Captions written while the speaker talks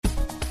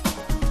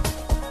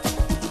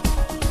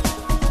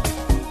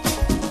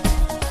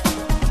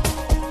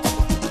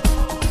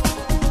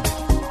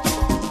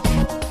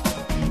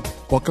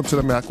Welcome to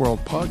the Macworld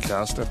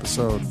Podcast,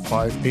 episode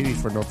 580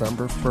 for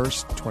November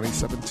 1st,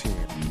 2017.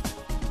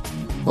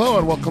 Hello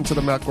and welcome to the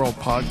Macworld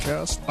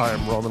Podcast. I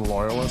am Roman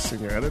Loyola,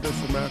 Senior Editor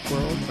for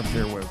Macworld. I'm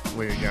here with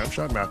Leah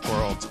Yamshad,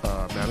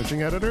 Macworld's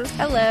Managing Editor.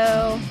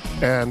 Hello.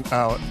 And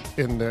out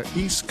in the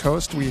East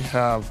Coast, we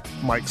have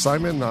Mike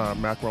Simon,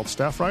 Macworld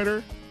Staff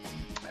Writer.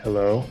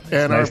 Hello.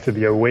 It's nice to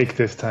be awake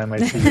this time. I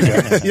see you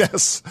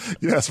guys.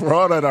 Yes, we're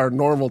on at our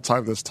normal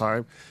time this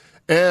time.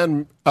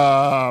 And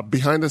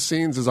behind the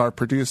scenes is our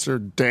producer,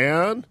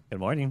 Dan. Good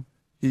morning.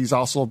 He's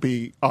also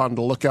be on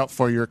the lookout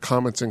for your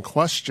comments and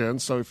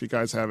questions. So if you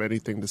guys have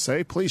anything to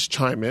say, please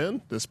chime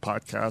in. This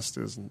podcast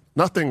is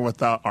nothing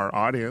without our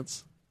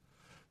audience.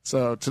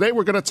 So today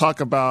we're going to talk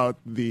about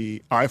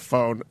the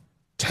iPhone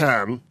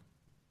 10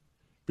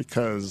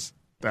 because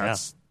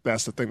that's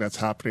the thing that's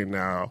happening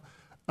now.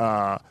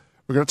 We're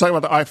going to talk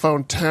about the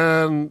iPhone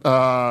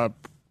 10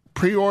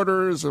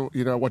 pre-orders,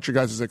 what your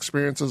guys'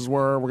 experiences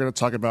were. We're going to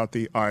talk about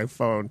the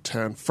iPhone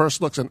 10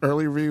 first looks and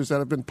early reviews that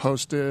have been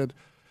posted.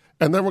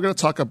 And then we're going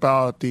to talk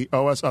about the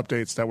OS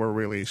updates that were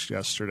released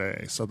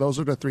yesterday. So those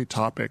are the three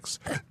topics.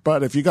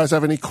 But if you guys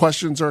have any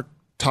questions or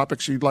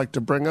topics you'd like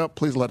to bring up,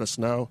 please let us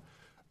know.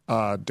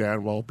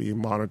 Dan will be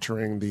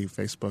monitoring the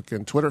Facebook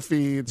and Twitter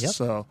feeds. Yep.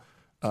 So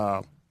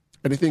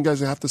anything you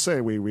guys have to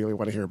say, we really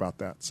want to hear about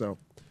that. So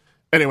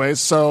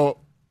anyways,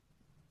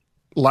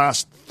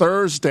 last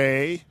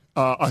Thursday,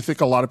 I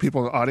think a lot of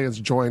people in the audience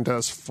joined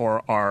us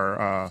for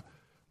our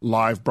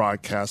live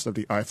broadcast of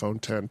the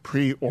iPhone 10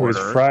 pre-order. It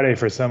was Friday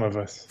for some of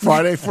us.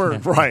 Friday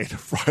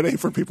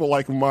for people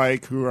like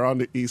Mike who are on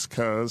the East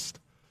Coast.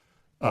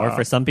 Or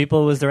for some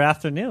people, it was their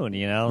afternoon, Right.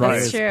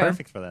 It was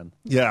perfect for them.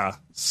 Yeah.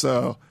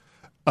 So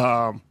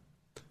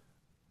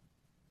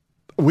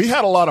we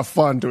had a lot of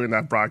fun doing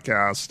that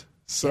broadcast.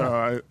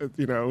 So,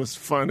 it was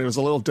fun. It was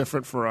a little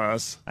different for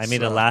us. I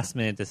made a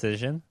last-minute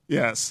decision.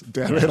 Yes,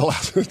 Dan made a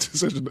last-minute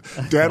decision.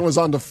 Dan was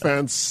on the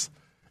fence,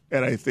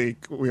 and I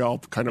think we all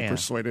kind of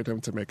persuaded him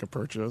to make a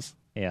purchase.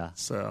 Yeah.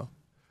 So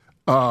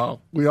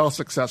we all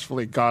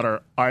successfully got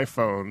our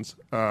iPhones.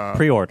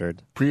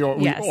 Pre-ordered.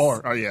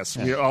 Yes.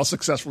 We all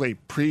successfully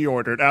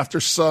pre-ordered after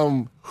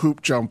some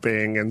hoop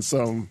jumping and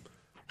some...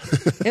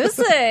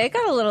 It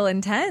got a little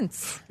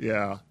intense.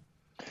 Yeah.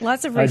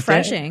 Lots of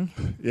refreshing.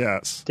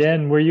 Yes.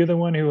 Dan, were you the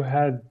one who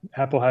had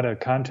Apple had to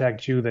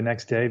contact you the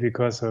next day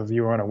because of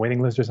you were on a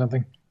waiting list or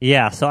something?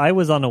 Yeah, so I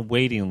was on a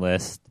waiting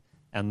list,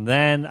 and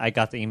then I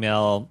got the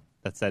email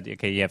that said,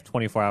 okay, you have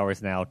 24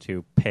 hours now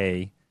to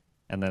pay,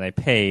 and then I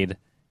paid,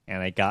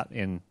 and I got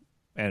in,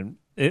 and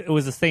it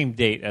was the same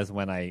date as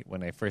when I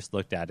first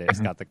looked at it.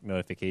 I got the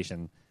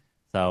notification.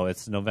 So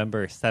it's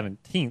November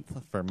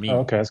 17th for me. Oh,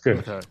 okay, that's good.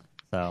 Okay.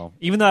 So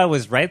even though I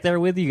was right there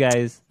with you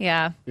guys.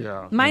 Yeah.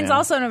 Mine's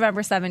also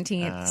November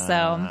 17th,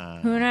 so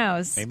who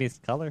knows? Maybe it's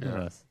color. Who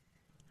knows?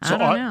 So I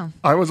don't know.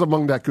 I was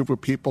among that group of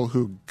people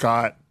who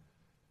got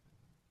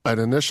an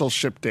initial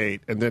ship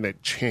date and then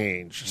it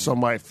changed. So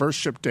my first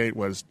ship date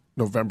was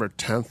November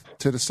 10th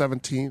to the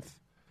 17th.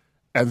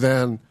 And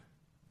then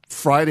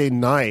Friday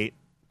night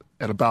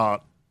at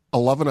about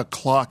 11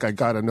 o'clock, I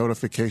got a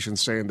notification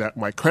saying that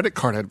my credit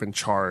card had been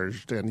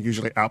charged. And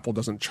usually Apple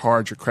doesn't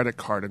charge your credit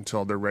card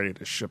until they're ready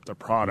to ship the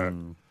product.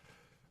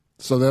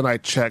 So then I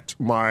checked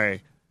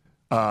my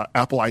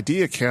Apple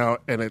ID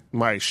account, and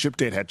my ship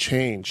date had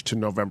changed to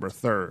November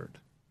 3rd.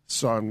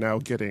 So I'm now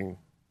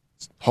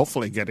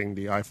hopefully getting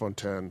the iPhone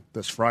 10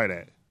 this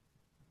Friday.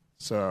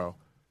 So,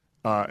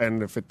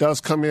 and if it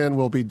does come in,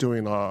 we'll be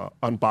doing an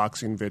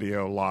unboxing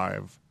video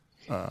live,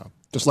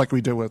 just like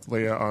we did with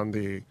Leah on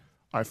the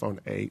iPhone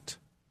 8.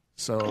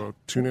 So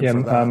tune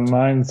in for that.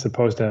 Mine's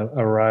supposed to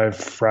arrive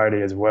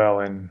Friday as well,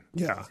 and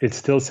it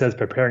still says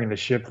preparing to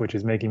ship, which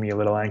is making me a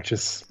little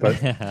anxious, but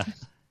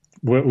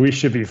we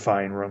should be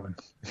fine, Roman.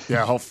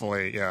 Yeah,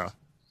 hopefully, yeah.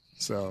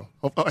 So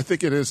I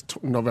think it is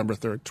November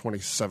 3rd,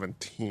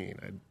 2017.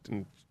 I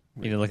didn't...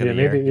 You didn't look at the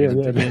year.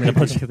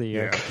 Double check the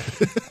year.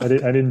 I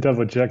didn't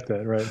double check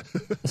that, right?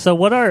 So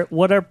what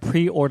are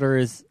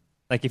pre-orders,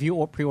 like if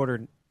you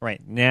pre-ordered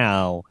right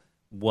now,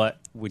 what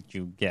would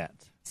you get?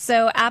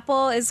 So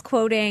Apple is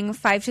quoting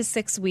 5 to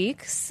 6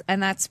 weeks,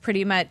 and that's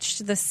pretty much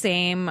the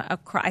same.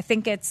 I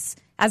think it's,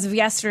 as of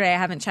yesterday, I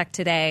haven't checked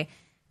today.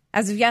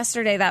 As of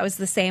yesterday, that was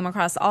the same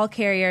across all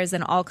carriers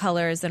and all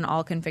colors and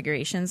all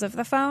configurations of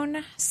the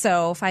phone.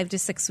 So 5 to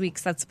 6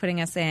 weeks, that's putting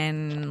us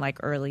in like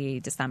early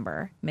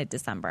December,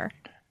 mid-December.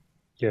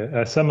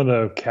 Yeah, some of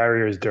the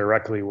carriers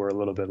directly were a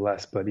little bit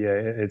less, but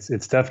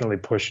it's definitely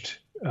pushed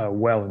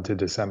well into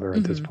December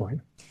at this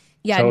point.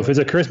 Yeah. So if it's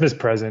a Christmas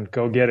present,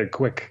 go get it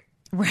quick.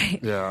 Right.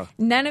 Yeah.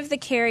 None of the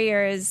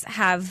carriers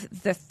have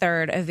the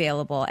 3rd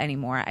available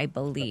anymore, I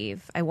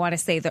believe. I want to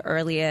say the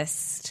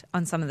earliest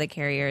on some of the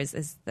carriers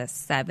is the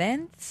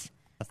 7th.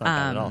 That's not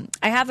bad at all.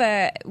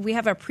 We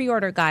have a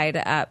pre-order guide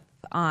up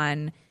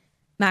on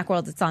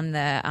Macworld. It's on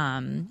the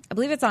I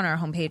believe it's on our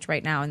homepage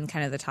right now in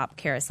kind of the top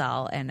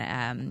carousel,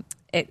 and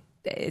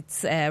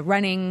it's a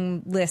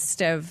running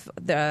list of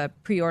the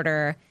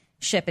pre-order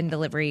ship and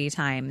delivery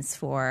times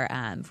for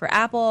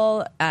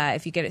Apple.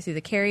 If you get it through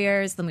the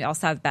carriers, then we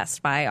also have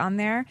Best Buy on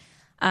there.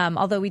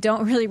 Although we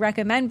don't really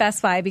recommend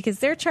Best Buy because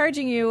they're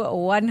charging you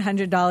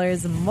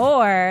 $100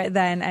 more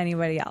than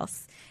anybody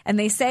else. And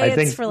they say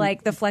it's for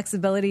like the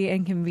flexibility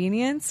and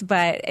convenience,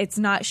 but it's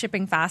not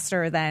shipping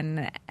faster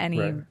than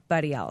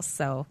anybody else.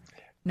 So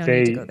no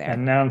need to go there. They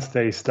announced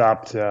they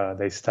stopped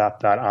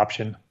that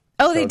option.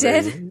 Oh, so they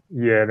did?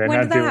 They're when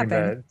not did that doing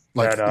happen?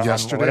 that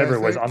yesterday, whatever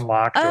it was,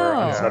 unlocked or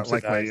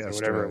unsubsidized or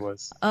whatever it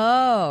was.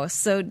 Oh,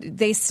 so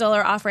they still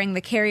are offering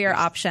the carrier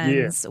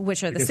options,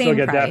 which are the same price.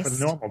 You can still get that for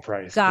the normal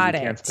price. Got it.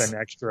 You can't spend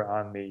extra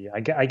on the.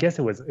 I guess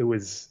it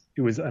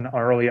was an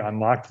early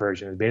unlocked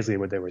version. Is basically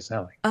what they were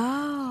selling.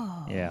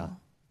 Oh, yeah,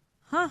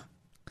 huh.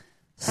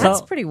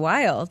 That's pretty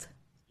wild.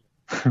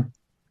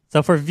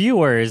 So for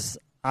viewers,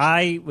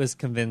 I was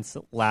convinced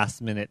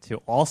last minute to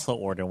also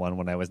order one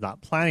when I was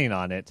not planning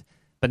on it.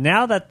 But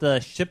now that the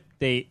ship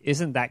date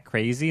isn't that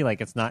crazy,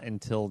 like it's not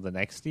until the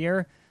next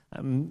year,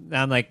 I'm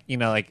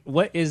like,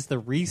 what is the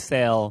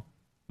resale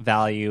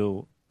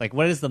value? Like,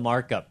 what is the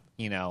markup,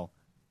 going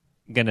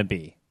to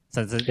be?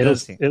 Since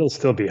it'll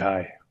still be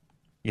high.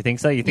 You think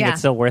so? You think it's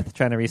still worth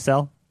trying to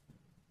resell?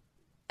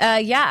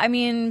 Yeah. I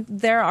mean,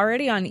 they're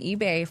already on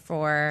eBay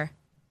for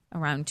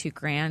around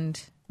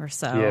 $2,000 or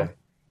so.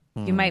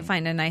 Yeah. You might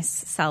find a nice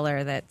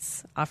seller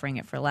that's offering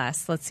it for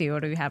less. Let's see.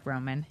 What do we have,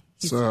 Roman?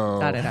 He's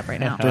got it up right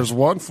now. There's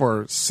one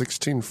for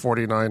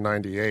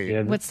 $1649.98.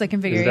 Yeah, what's the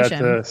configuration?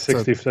 Is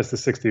that that's the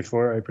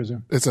 64, I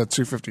presume? It's a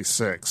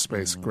 256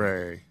 space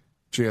gray,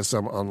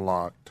 GSM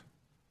unlocked,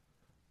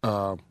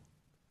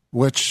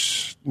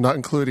 which, not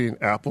including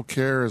Apple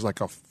Care, is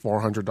like a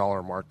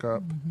 $400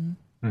 markup.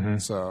 Mm-hmm.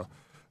 So,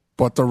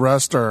 but the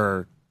rest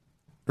are.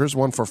 There's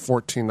one for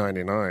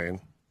 $14.99.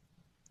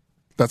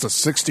 That's a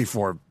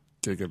 64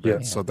 gigabit. Yeah.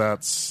 So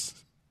that's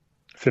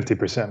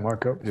 50%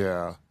 markup.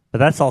 Yeah. But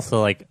that's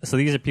also like, so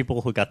these are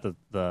people who got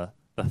the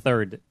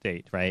third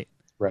date, right?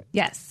 Right.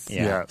 Yes.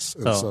 Yeah. Yes.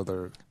 So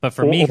they're, but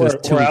for me, who's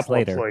 2 weeks Apple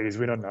later, employees,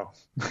 we don't know.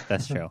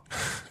 That's true.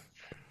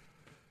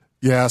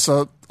 Yeah.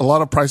 So a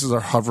lot of prices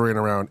are hovering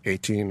around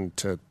 18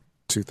 to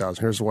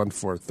 2,000. Here's one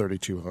for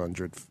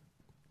 3,200,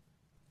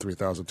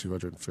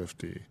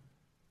 3,250.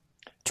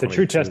 The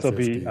true test will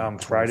be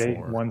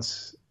Friday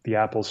once the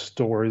Apple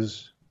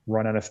stores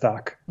run out of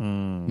stock.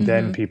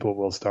 Then people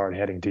will start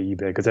heading to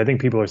eBay because I think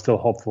people are still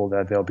hopeful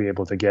that they'll be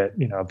able to get,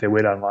 if they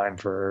wait online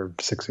for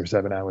 6 or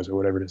 7 hours or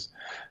whatever it is,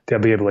 they'll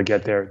be able to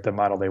get the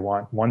model they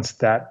want. Once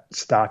that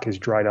stock is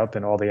dried up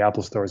and all the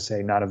Apple stores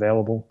say not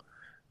available,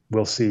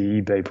 we'll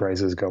see eBay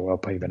prices go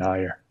up even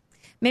higher.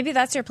 Maybe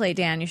that's your play,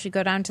 Dan. You should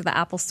go down to the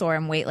Apple store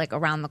and wait like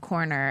around the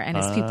corner. And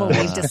as people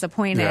leave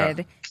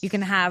disappointed, you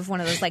can have one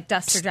of those like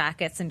duster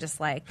jackets and just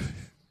like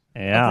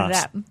open it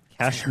up.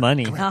 Cash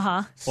money. Or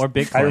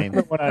Bitcoin. I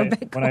remember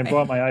when I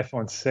bought my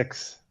iPhone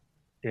 6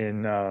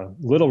 in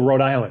Little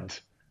Rhode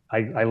Island,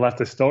 I left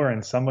the store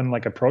and someone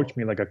like approached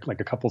me like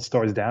a couple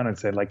stores down and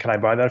said, like, can I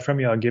buy that from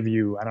you? I'll give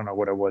you, I don't know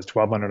what it was,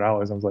 $1,200. I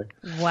was like,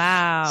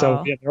 wow.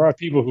 So yeah, there are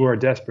people who are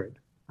desperate.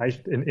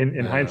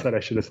 In hindsight, I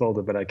should have sold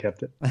it, but I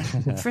kept it.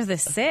 For the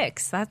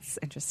 6, that's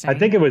interesting. I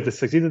think it was the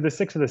 6, either the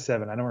 6 or the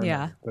 7. I don't remember.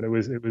 Yeah. But it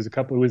was a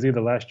couple. It was either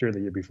last year or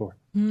the year before.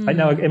 I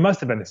know it must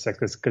have been the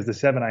 6 because the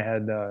 7 I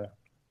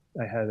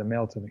had a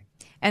mail to me.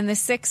 And the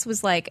 6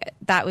 was like,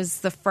 that was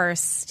the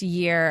first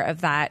year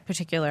of that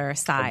particular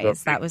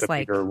size. That was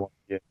like, one,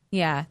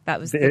 yeah,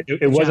 that was.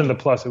 It wasn't the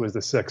Plus, it was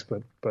the 6,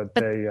 but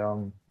they.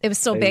 It was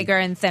still bigger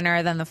and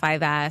thinner than the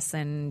 5S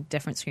and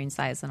different screen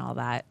size and all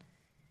that.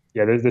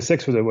 Yeah, the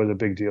 6 was a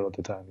big deal at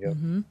the time. Yeah.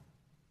 Mm-hmm.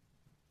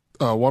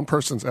 One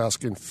person's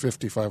asking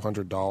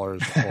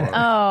 $5,500 for.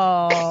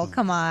 Oh,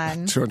 come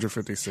on.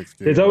 256 gigabytes.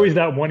 There's always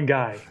that one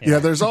guy. Yeah,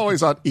 there's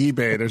always on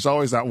eBay. There's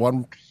always that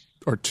one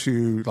or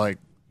two like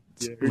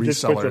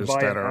resellers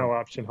that are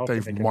option,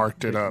 they've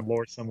marked it up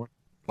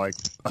like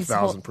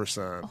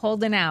 1,000%.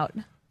 Holding out.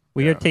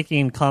 We are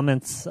taking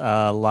comments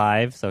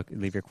live, so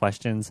leave your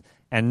questions.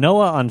 And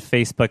Noah on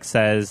Facebook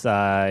says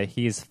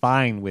he's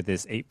fine with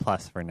his 8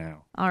 Plus for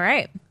now. All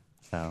right.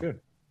 So. Good.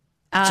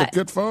 It's a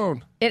good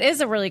phone. It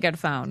is a really good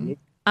phone.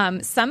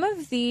 Some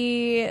of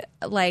the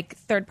like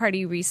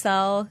third-party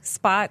resale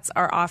spots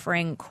are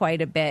offering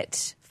quite a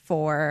bit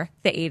for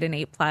the 8 and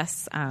 8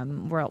 Plus.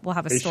 We'll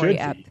have a story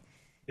up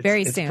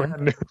very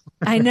soon.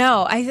 I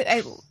know.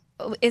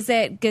 Is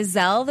it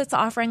Gazelle that's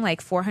offering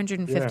like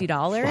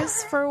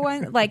 $450 for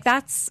one? Like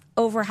that's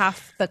over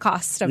half the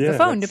cost of the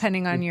phone,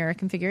 depending on your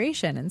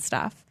configuration and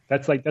stuff.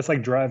 That's like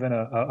driving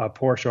a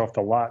Porsche off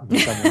the lot and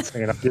someone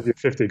saying, "I'll give you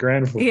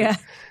 $50,000 for it." Yeah,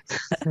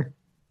 so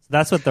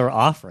that's what they're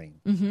offering.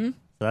 Mm-hmm.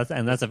 So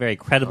that's a very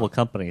credible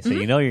company. So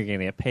you're going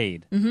to get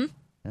paid.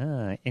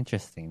 Mm-hmm.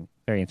 Interesting,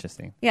 very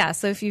interesting. Yeah.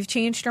 So if you've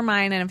changed your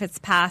mind and if it's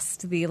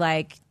past the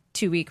like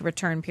 2-week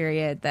return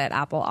period that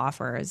Apple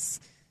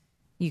offers,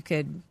 you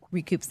could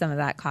recoup some of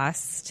that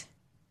cost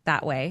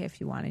that way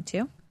if you wanted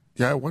to.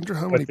 Yeah, I wonder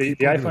how many people.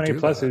 The iPhone 8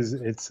 Plus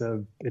it's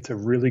a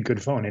really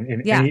good phone.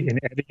 In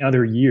any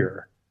other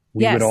year,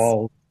 we would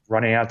all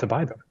running out to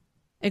buy them.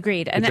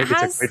 Agreed, and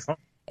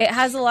It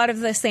has a lot of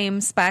the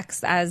same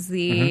specs as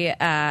the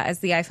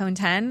iPhone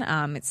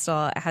 10. It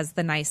still has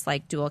the nice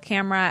like dual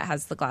camera. It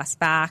has the glass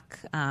back.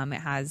 It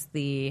has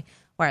the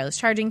wireless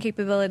charging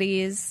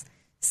capabilities.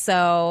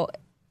 So,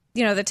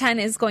 the 10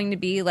 is going to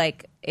be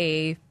like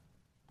a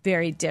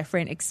very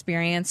different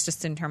experience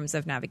just in terms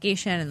of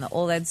navigation and the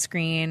OLED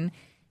screen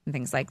and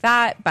things like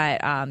that.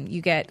 But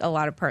you get a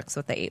lot of perks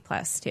with the 8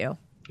 Plus too.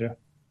 Yeah.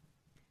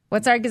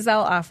 What's our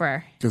Gazelle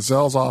offer?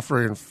 Gazelle's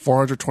offering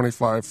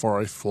 $425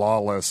 for a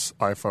flawless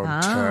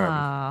iPhone 10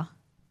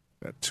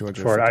 at $250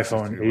 for an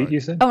iPhone 8. You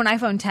said? Oh, an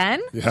iPhone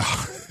 10? Yeah.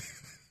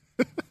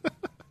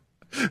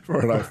 For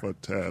an iPhone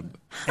 10,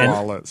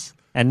 flawless.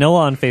 And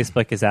Noah on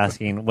Facebook is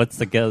asking, what's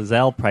the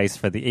Gazelle price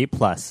for the 8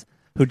 Plus?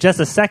 Who just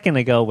a second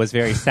ago was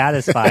very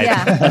satisfied.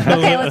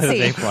 Okay, let's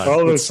see. 8 Plus.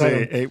 Let's see,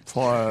 8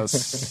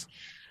 Plus.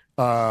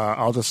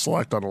 I'll just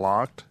select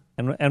unlocked.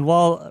 And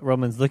while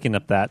Roman's looking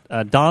up that,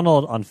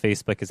 Donald on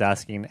Facebook is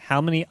asking,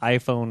 how many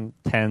iPhone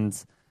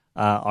 10s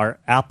are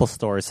Apple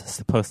stores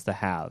supposed to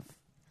have?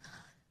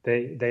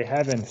 They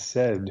haven't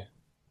said,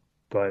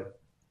 but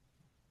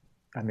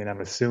I mean,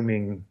 I'm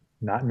assuming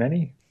not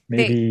many.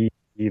 Maybe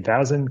a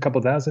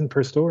couple thousand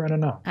per store. I don't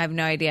know. I have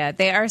no idea.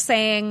 They are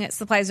saying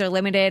supplies are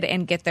limited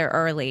and get there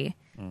early.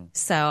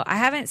 So I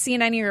haven't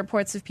seen any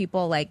reports of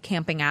people like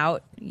camping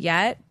out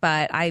yet,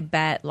 but I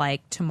bet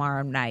like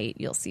tomorrow night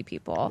you'll see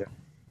people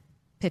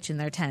pitching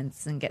their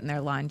tents and getting their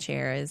lawn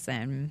chairs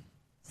and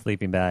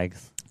sleeping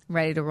bags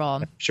ready to roll.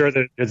 I'm sure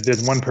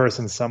there's one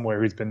person somewhere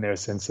who's been there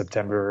since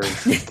September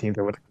 15th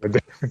or whatever.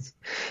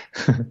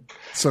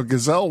 So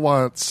Gazelle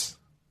wants,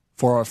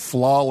 for a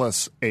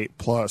flawless 8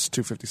 Plus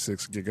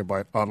 256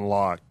 gigabyte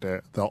unlocked,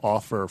 they'll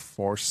offer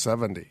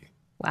 $470.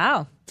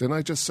 Wow. Didn't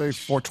I just say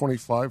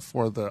 $425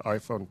 for the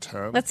iPhone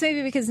 10? That's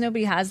maybe because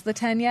nobody has the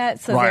 10 yet,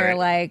 so they're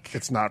like,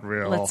 it's not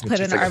real. let's put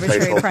an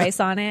arbitrary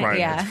price on it. Right,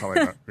 yeah. it's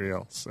probably not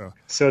real.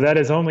 So that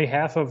is only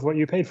half of what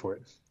you paid for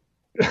it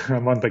a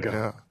month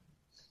ago.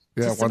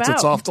 Yeah, Just once about.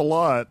 it's off the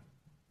lot,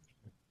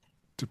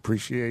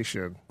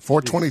 depreciation.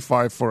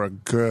 $425 for a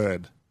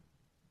good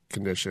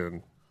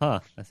condition, Huh,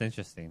 that's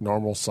interesting.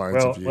 normal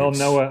signs of use. Well,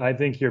 Noah, I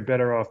think you're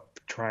better off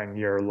trying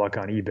your luck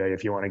on eBay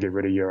if you want to get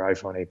rid of your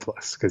iPhone 8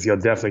 Plus, because you'll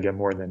definitely get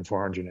more than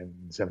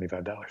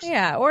 $475.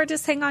 Yeah, or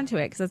just hang on to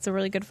it because it's a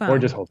really good phone. Or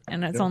just hold it.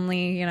 And it's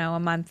only, a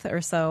month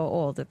or so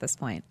old at this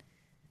point.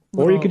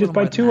 Or you could just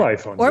buy 2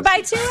 iPhones. Or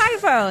buy 2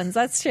 iPhones.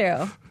 That's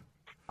true.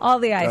 All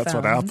the iPhones. That's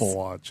what Apple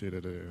wants you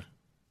to do.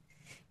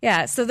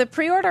 Yeah, so the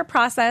pre-order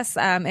process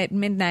at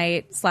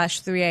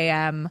midnight/3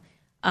 a.m.,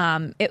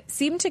 it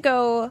seemed to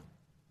go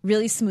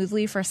really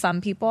smoothly for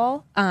some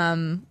people.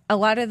 A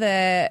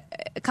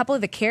couple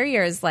of the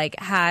carriers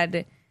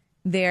had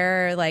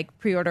their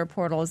pre-order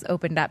portals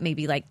opened up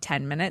maybe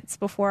 10 minutes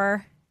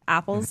before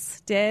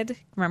Apple's did.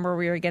 Remember,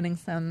 we were getting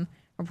some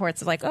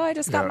reports of I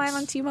just got mine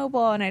on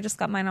T-Mobile and I just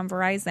got mine on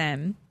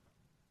Verizon.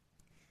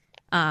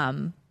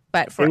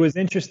 But it was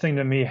interesting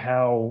to me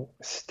how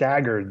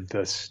staggered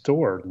the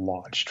store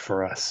launched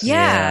for us.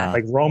 Yeah.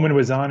 Roman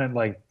was on at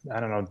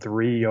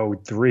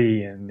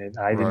 3:03 and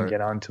I didn't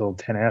get on till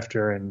 10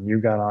 after, and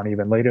you got on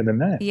even later than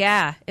that.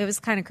 Yeah, it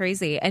was kind of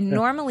crazy. And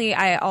normally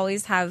I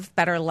always have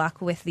better luck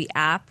with the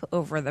app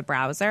over the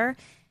browser.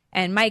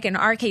 And Mike, in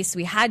our case,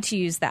 we had to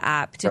use the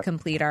app to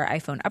complete our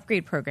iPhone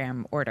upgrade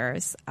program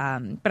orders.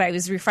 But I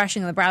was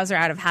refreshing the browser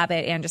out of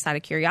habit and just out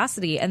of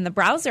curiosity. And the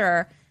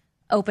browser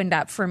opened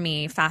up for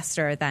me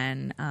faster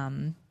than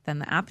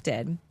the app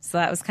did. So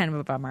that was kind of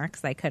a bummer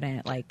because I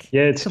couldn't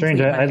Yeah, it's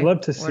strange. I'd love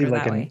to see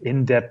an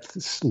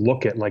in-depth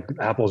look at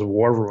Apple's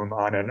war room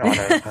on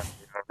a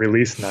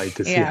release night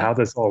to see how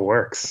this all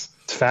works.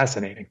 It's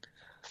fascinating.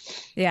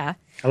 Yeah.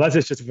 Unless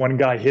it's just one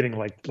guy hitting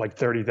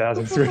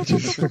 30,000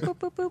 switches.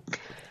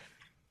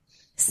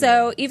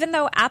 So even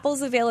though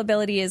Apple's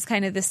availability is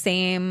kind of the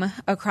same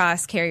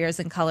across carriers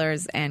and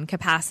colors and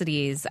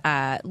capacities,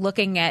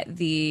 looking at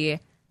the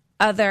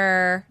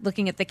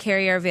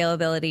carrier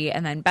availability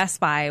and then Best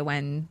Buy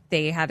when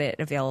they had it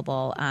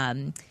available,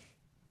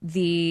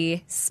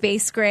 the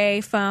space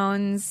gray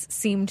phones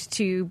seemed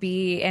to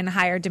be in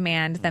higher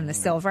demand than the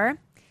silver,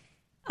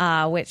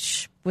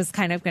 which was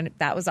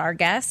that was our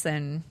guess,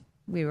 and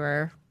we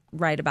were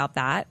right about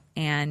that.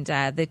 And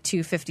the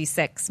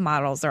 256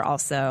 models are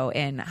also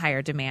in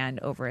higher demand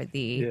over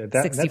the 64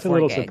 that's a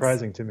little gigs.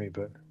 Surprising to me,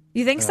 but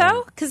you think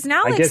so? Because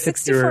now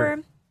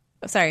 64.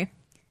 Sorry.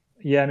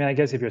 Yeah, I mean, I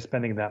guess if you're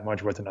spending that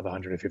much, worth another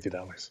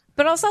 $150.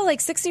 But also,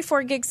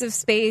 64 gigs of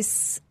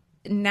space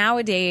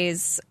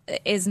nowadays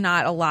is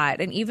not a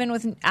lot. And even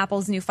with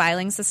Apple's new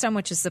filing system,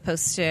 which is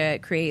supposed to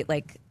create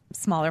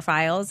smaller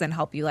files and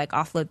help you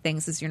offload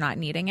things as you're not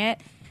needing it,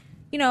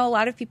 a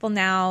lot of people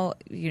now,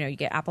 you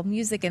get Apple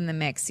Music in the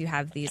mix. You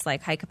have these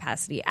high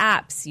capacity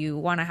apps. You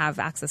want to have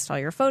access to all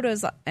your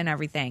photos and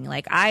everything.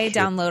 I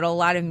download a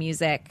lot of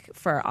music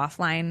for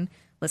offline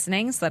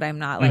listening so that I'm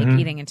not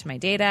eating into my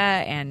data,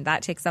 and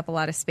that takes up a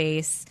lot of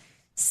space.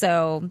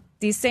 So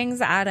these things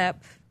add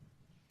up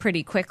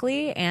pretty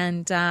quickly,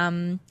 and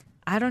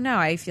I don't know.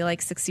 I feel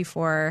like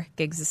 64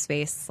 gigs of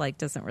space like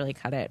doesn't really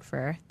cut it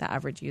for the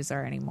average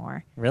user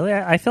anymore. Really?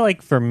 I feel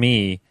like for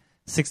me,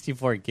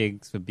 64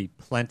 gigs would be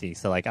plenty.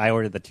 So like I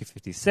ordered the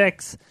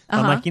 256.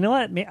 I'm like, you know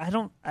what? I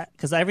don't,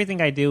 because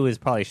everything I do is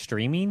probably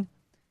streaming.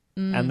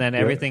 And then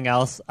everything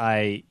else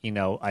I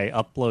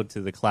upload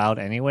to the cloud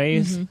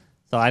anyways.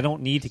 So I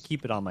don't need to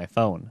keep it on my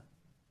phone.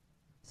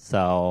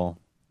 So,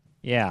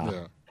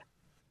 yeah.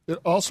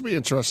 It'd also be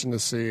interesting to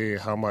see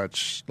how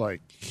much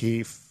like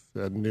HEIF,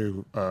 the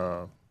new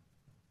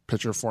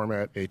picture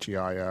format,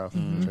 HEIF,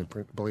 which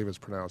I believe is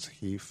pronounced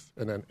HEIF,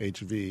 and then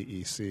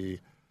HVEC,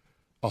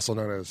 also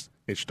known as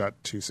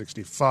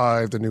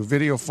H.265, the new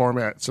video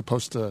format,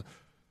 supposed to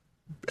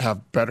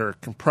have better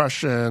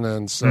compression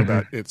and so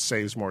that it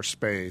saves more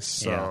space.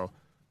 So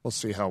we'll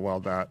see how well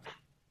that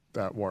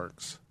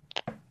works.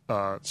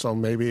 So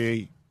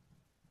maybe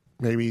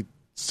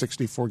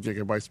 64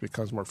 gigabytes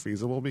becomes more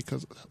feasible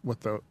because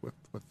with the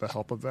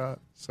help of that.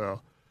 So,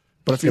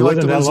 but if you like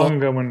wasn't that long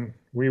ago when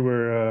we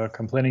were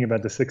complaining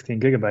about the 16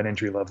 gigabyte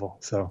entry level.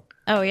 So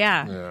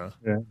yeah,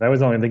 that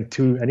was only I think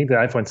the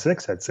iPhone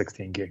 6 had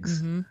 16 gigs,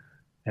 and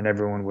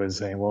everyone was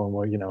saying, well,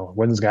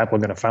 when's Apple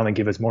going to finally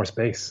give us more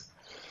space?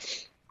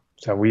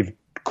 So we've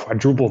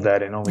quadrupled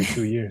that in only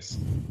 2 years.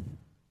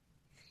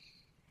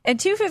 And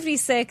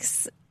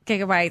 256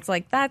 gigabytes,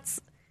 like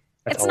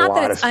it's not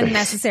that it's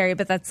unnecessary,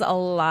 but that's a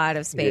lot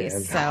of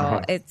space.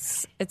 So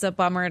it's a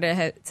bummer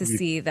to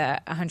see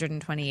the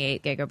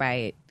 128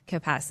 gigabyte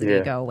capacity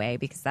go away,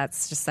 because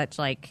that's just such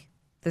like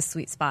the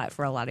sweet spot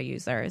for a lot of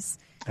users.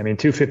 I mean,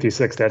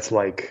 256, that's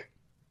like,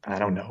 I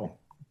don't know,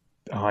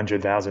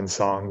 100,000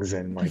 songs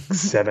and like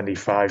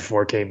 75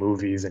 4K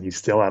movies, and you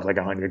still have like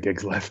 100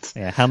 gigs left.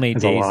 Yeah, how many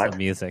days of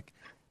music?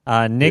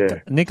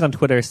 Nick on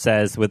Twitter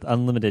says, with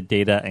unlimited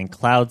data and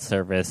cloud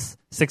service,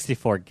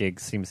 64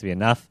 gigs seems to be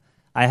enough.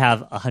 I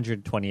have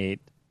 128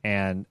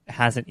 and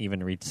hasn't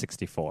even reached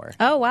 64.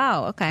 Oh,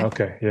 wow. Okay.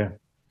 Okay, yeah.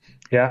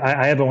 Yeah,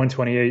 I have a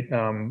 128,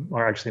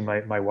 or actually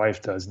my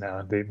wife does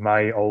now.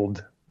 My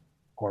old,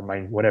 or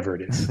my whatever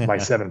it is, my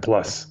 7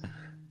 Plus.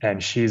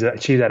 And she's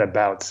at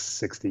about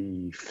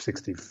 60,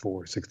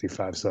 64,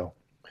 65. So,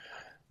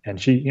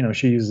 and she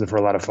uses it for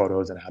a lot of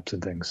photos and apps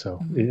and things. So,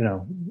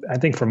 I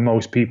think for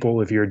most people,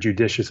 if you're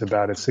judicious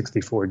about it,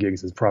 64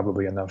 gigs is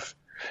probably enough.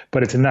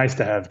 But it's nice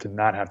to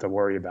not have to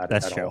worry about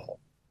it at all.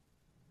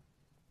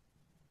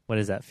 What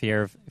is that?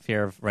 Fear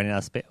of running out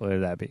of space? What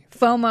would that be?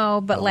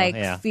 FOMO, but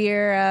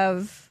fear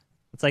of.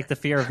 It's like the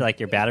fear of like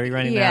your battery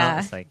running out.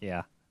 It's like,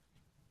 You're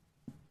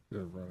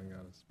running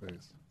out of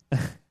space.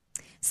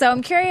 So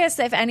I'm curious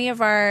if any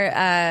of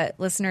our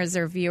listeners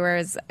or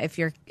viewers, if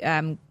you're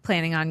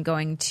planning on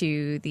going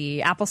to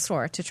the Apple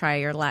Store to try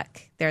your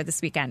luck there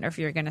this weekend, or if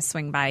you're going to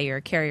swing by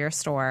your carrier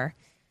store,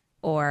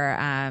 or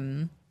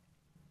I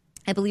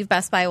believe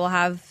Best Buy will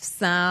have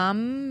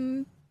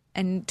some,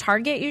 and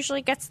Target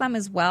usually gets them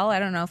as well. I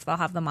don't know if they'll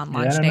have them on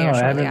launch day or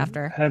shortly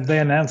after. Have they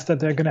announced that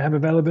they're going to have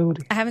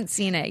availability? I haven't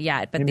seen it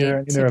yet, but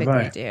they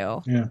typically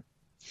do. Yeah.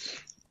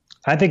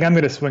 I think I'm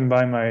going to swing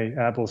by my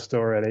Apple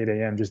Store at 8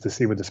 a.m. just to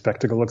see what the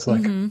spectacle looks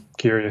like.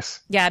 Curious.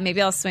 Yeah,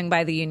 maybe I'll swing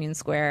by the Union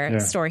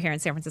Square store here in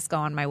San Francisco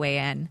on my way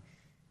in.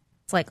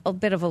 It's like a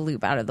bit of a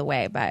loop out of the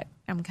way, but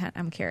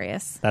I'm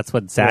curious. That's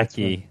what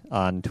Zaki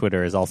on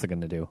Twitter is also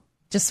going to do.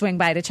 Just swing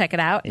by to check it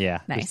out?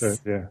 Yeah.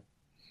 Nice.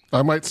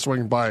 I might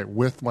swing by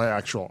with my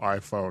actual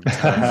iPhone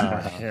in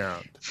my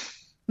hand.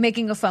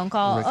 Making a phone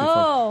call?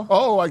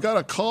 I got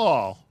a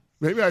call.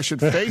 Maybe I should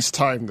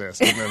FaceTime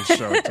this and then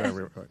show it to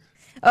everybody.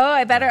 Oh,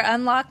 I better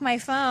unlock my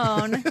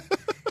phone.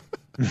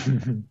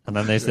 And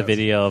then there's the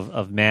video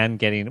of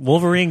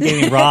Wolverine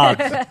getting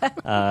robbed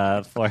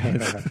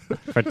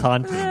for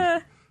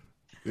taunting.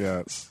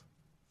 Yes.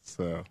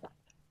 So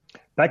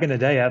back in the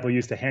day, Apple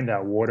used to hand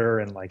out water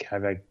and like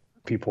have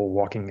people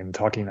walking and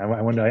talking.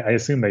 I wonder. I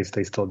assume they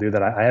still do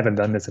that. I haven't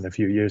done this in a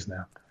few years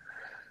now,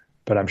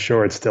 but I'm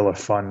sure it's still a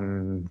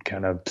fun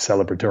kind of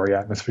celebratory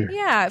atmosphere.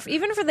 Yeah,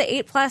 even for the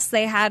 8 Plus,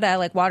 they had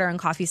like water and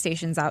coffee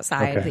stations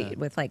outside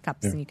with like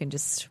cups, and you can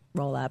just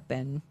roll up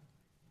and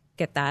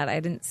get that.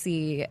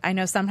 I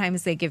know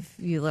sometimes they give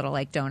you little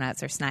like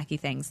donuts or snacky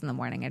things in the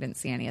morning. I didn't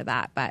see any of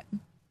that, but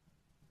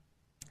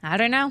I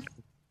don't know.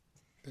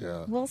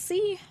 Yeah, we'll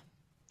see.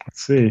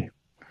 Let's see.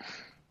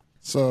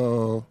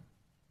 So,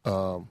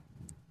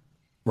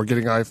 we're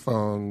getting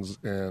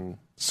iPhones in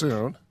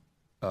soon.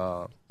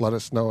 Let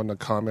us know in the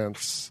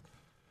comments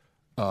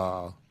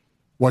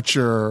what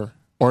your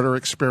order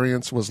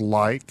experience was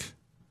like,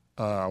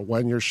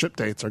 when your ship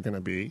dates are going to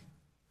be.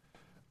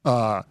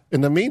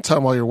 In the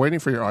meantime, while you're waiting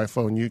for your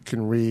iPhone, you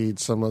can read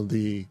some of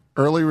the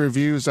early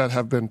reviews that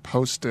have been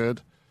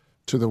posted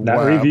to the web.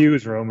 Not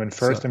reviews, Roman.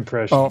 First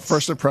impressions. Oh,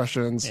 first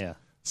impressions. Yeah.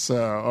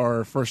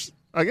 So,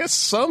 I guess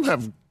some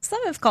have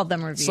called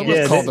them reviews. Some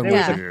have called them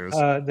reviews.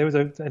 There was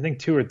I think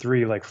 2 or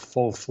 3 like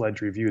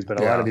full-fledged reviews, but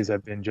a lot of these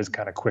have been just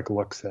kind of quick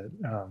looks at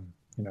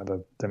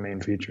the main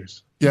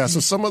features. Yeah,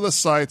 so some of the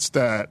sites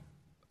that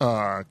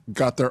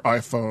got their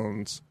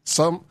iPhones,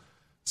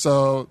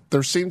 so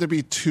there seemed to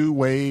be 2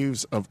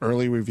 waves of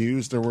early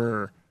reviews. There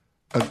were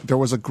there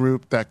was a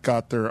group that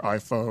got their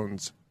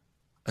iPhones,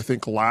 I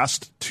think,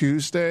 last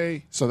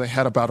Tuesday. So they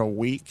had about a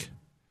week.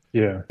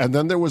 Yeah. And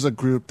then there was a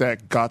group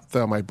that got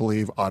them, I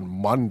believe, on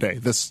Monday.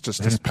 This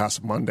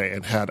past Monday,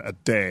 and had a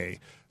day.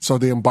 So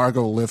the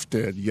embargo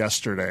lifted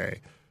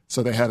yesterday.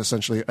 So they had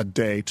essentially a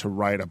day to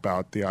write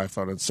about the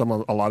iPhone.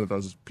 And a lot of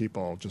those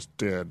people just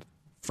did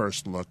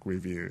first look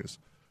reviews.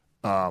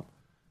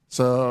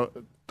 So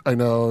I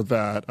know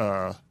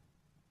that.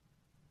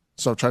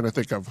 So I'm trying to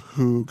think of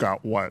who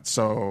got what.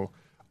 So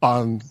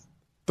on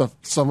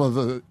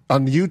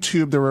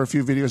YouTube, there were a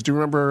few videos. Do you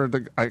remember?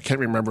 I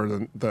can't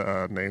remember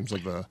the names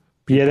of the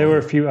people. Yeah, there were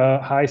a few.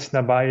 High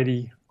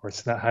Snobiety, or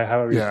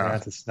however you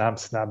pronounce it,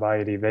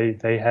 Snobiety.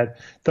 They had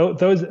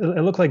those.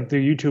 It looked like the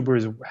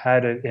YouTubers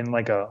had it in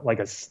like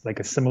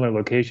a similar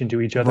location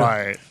to each other,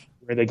 right?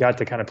 Where they got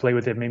to kind of play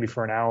with it maybe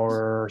for an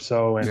hour or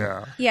so.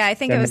 And yeah, I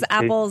think it was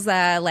Apple's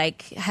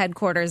like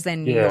headquarters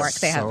in New York.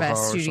 They have a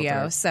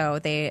studio, so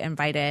they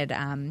invited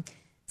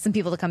some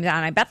people to come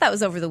down. I bet that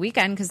was over the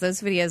weekend because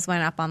those videos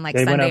went up on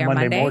Sunday or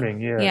Monday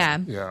morning.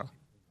 Yeah.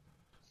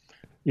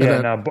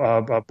 And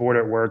Bored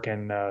at Work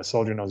and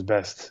Soldier Knows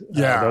Best.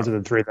 Those are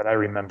the three that I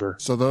remember.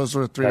 So those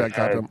were the three that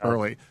got them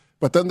early.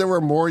 But then there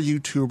were more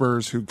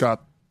YouTubers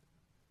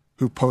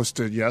who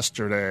posted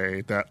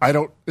yesterday that I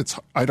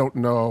don't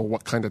know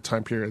what kind of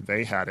time period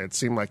they had. It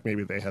seemed like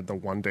maybe they had the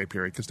 1 day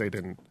period because they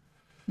didn't.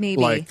 Maybe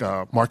like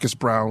Marcus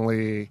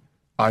Brownlee,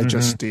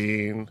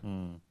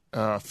 iJustine,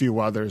 a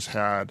few others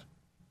had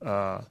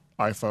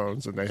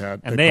iPhones,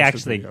 and they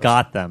actually videos.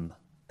 Got them.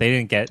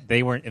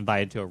 They weren't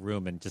invited to a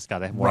room and just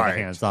got more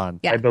hands-on.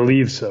 Yeah. I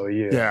believe so,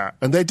 Yeah,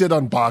 and they did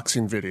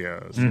unboxing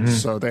videos,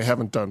 so they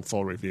haven't done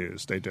full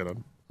reviews. They did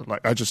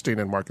like iJustine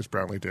and Marcus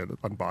Brownlee did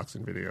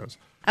unboxing videos.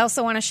 I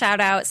also want to shout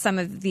out some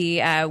of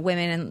the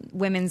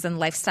women's and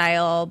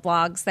lifestyle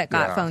blogs that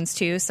got phones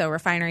too. So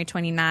Refinery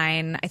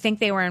 29, I think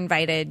they were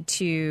invited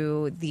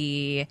to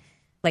the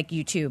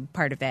YouTube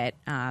part of it,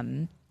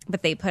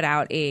 but they put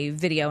out a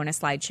video and a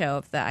slideshow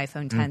of the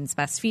iPhone 10's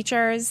best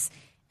features.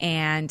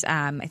 And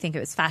I think it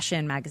was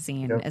Fashion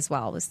Magazine as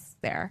well was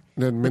there.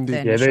 And Mindy,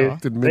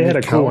 they had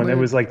a cool one. It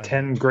was like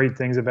 10 great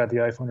things about the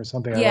iPhone or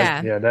something.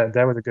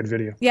 That was a good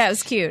video. Yeah, it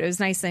was cute. It was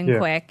nice and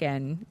quick,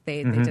 and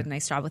they did a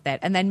nice job with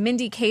it. And then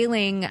Mindy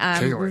Kaling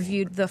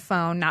reviewed the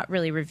phone, not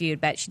really reviewed,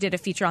 but she did a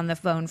feature on the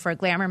phone for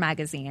Glamour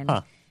Magazine.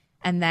 Huh.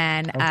 And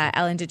then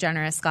Ellen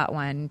DeGeneres got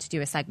one to do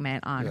a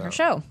segment on her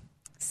show.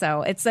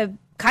 So it's a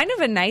kind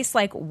of a nice,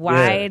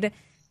 wide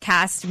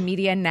cast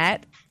media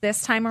net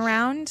this time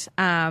around.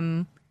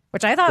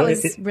 Which I thought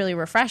was really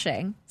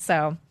refreshing.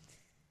 So,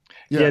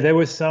 there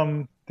was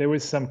some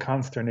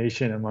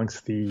consternation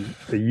amongst the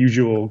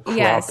usual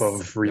crop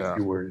of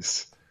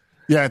reviewers.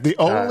 Yeah, the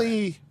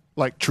only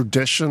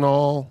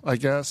traditional, I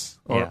guess,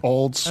 or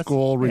old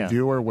school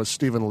reviewer was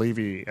Stephen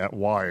Levy at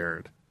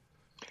Wired.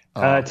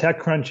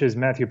 TechCrunch's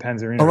Matthew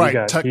Panzarino. Oh, right,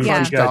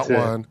 TechCrunch got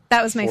one.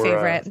 That was my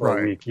favorite. For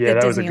a week. Yeah,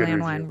 that was a good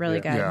review. One, really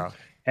good. Yeah.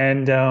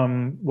 And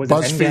was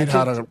BuzzFeed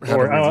had a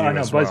review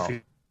as well.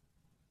 BuzzFeed.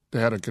 They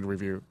had a good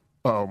review.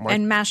 Mike.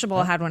 And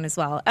Mashable had one as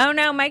well. Oh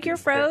no, Mike, you're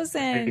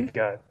frozen.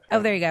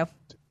 Oh, there you go.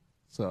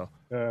 So,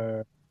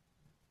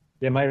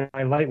 my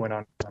light went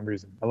on for some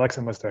reason. Alexa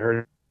must have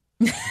heard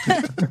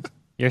it.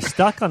 You're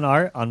stuck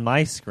on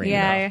my screen.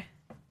 Yeah.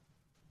 Though.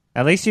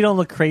 At least you don't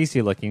look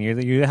crazy looking.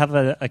 You have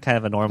a kind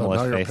of a normal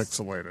face. Now you're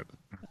pixelated.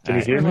 Can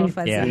you hear me?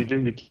 Yeah.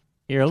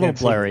 You're a little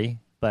blurry,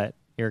 but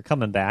you're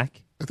coming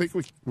back. I think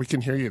we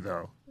can hear you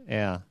though.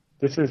 Yeah.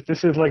 This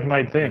is like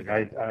my thing.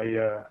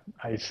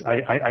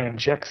 I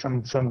inject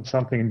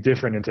something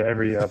different into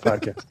every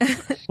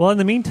podcast. Well, in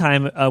the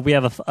meantime, we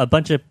have a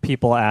bunch of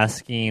people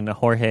asking.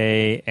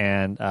 Jorge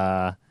and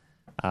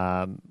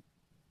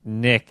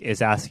Nick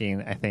is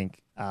asking. I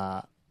think,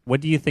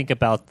 what do you think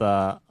about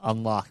the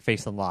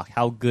face unlock?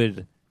 How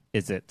good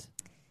is it?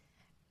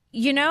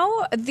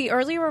 The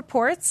early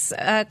reports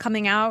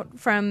coming out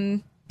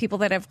from people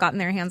that have gotten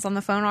their hands on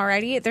the phone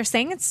already, they're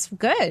saying it's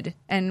good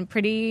and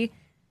pretty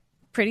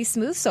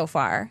smooth so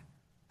far.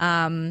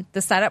 The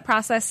setup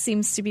process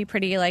seems to be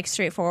pretty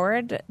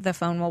straightforward. The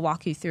phone will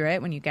walk you through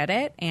it when you get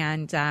it.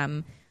 And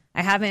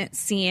I haven't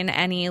seen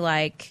any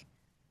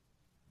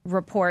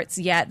reports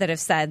yet that have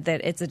said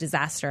that it's a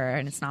disaster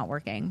and it's not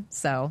working.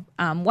 So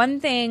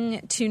one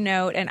thing to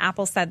note, and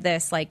Apple said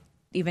this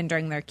even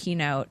during their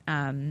keynote,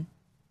 I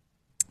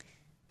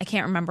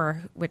can't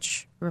remember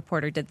which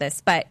reporter did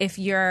this, but if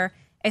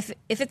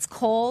it's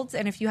cold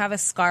and if you have a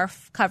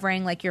scarf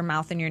covering your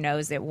mouth and your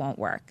nose, it won't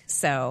work.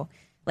 So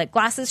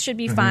glasses should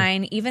be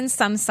fine. Even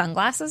some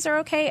sunglasses are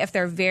okay. If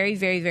they're very,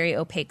 very, very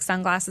opaque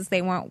sunglasses,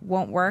 they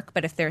won't work.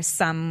 But if there's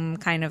some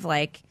kind of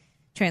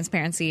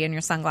transparency in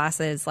your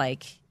sunglasses,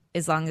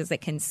 as long as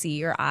it can see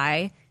your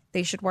eye,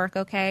 they should work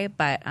okay.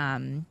 But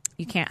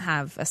you can't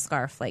have a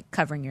scarf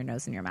covering your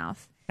nose and your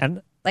mouth.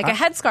 And a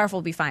headscarf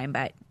will be fine,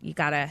 but you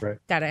gotta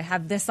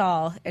have this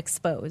all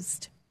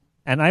exposed.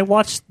 And I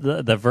watched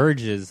the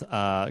Verge's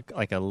a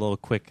little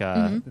quick.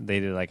 They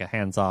did a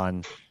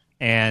hands-on,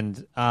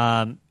 and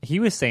he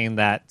was saying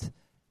that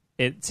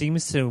it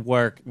seems to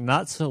work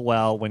not so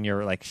well when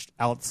you're like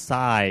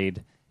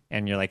outside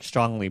and you're like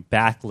strongly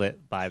backlit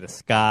by the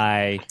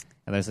sky,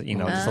 and there's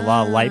just a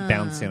lot of light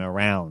bouncing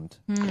around.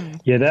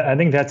 Yeah, I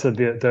think that's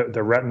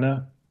the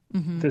retina.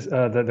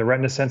 The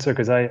retina sensor,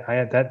 because I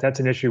had that's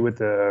an issue with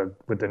the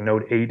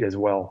Note 8 as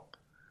well,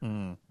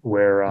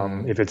 where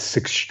if it's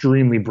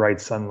extremely bright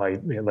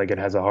sunlight, like it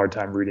has a hard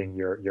time reading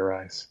your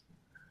eyes.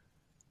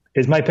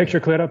 Is my picture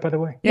cleared up, by the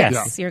way?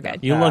 Yes, you're good.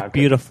 You look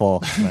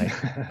beautiful.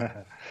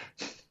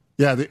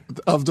 Yeah,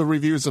 of the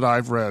reviews that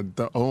I've read,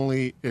 the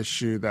only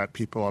issue that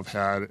people have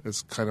had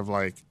is kind of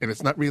like, and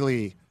it's not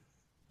really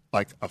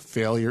like a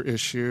failure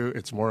issue,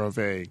 it's more of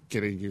a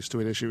getting used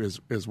to it issue,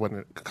 is when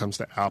it comes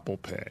to Apple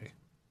Pay.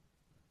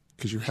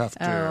 Because you have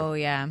to... Oh,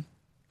 yeah.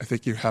 I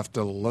think you have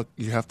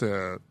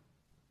to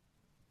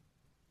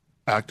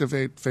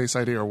activate Face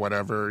ID or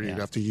whatever. You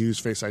have to use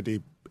Face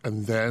ID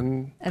and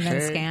then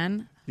then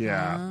scan?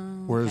 Yeah.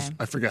 Oh, whereas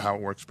I forget how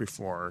it works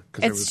before.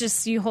 It's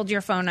just you hold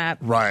your phone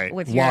up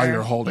with while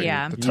you're holding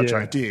the Touch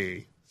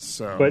ID.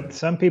 So, but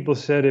some people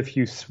said if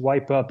you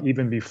swipe up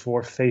even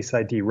before Face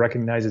ID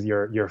recognizes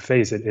your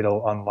face,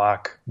 it'll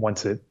unlock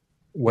once it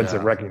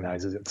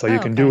recognizes it. So you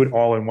can do it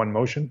all in one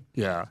motion.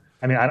 Yeah.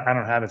 I mean, I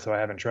don't have it, so I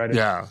haven't tried it.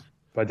 Yeah.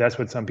 But that's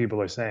what some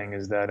people are saying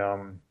is that,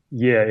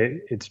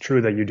 it's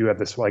true that you do have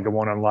this, like, it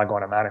won't unlock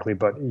automatically,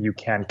 but you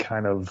can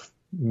kind of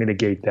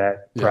mitigate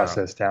that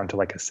process down to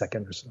like a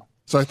second or so.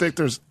 So I think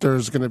there's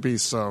going to be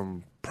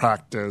some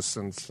practice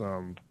and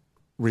some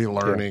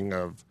relearning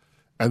of,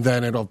 and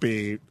then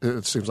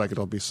it seems like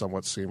it'll be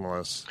somewhat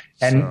seamless.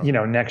 And,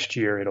 next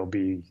year it'll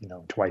be,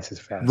 twice as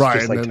fast. Right.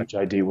 Just like Touch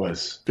ID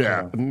was.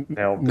 Yeah.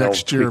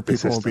 Next year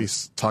people will be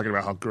talking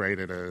about how great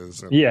it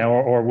is. And,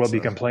 or we'll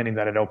be complaining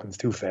that it opens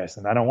too fast,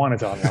 and I don't want it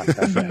to unlock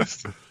that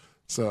fast.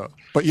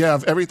 But yeah,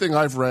 of everything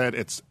I've read,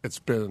 it's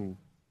been,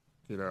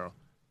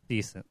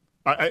 decent.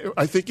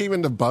 I think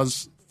even the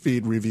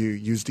BuzzFeed review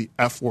used the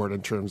F word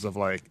in terms of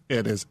like,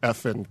 it is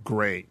effing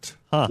great.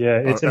 Huh. Yeah,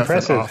 it's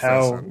impressive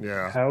how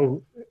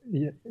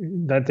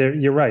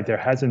you're right. There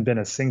hasn't been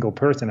a single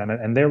person,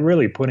 and they're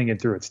really putting it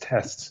through its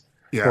tests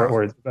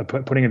or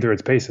putting it through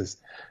its paces,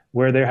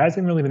 where there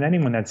hasn't really been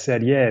anyone that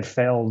said, it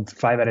failed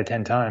 5 out of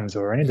 10 times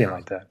or anything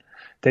like that.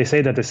 They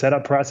say that the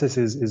setup process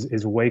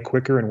is way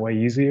quicker and way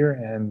easier,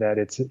 and that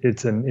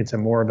it's a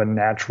more of a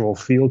natural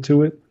feel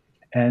to it,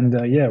 and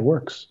it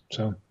works.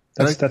 So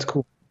that's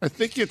cool. I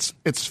think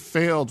it's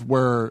failed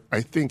where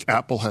I think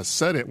Apple has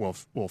said it will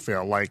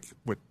fail, like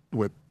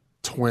with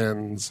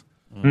Twins.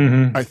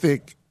 Mm-hmm. I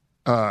think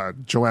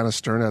Joanna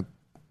Stern at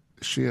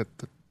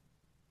the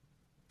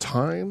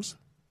Times.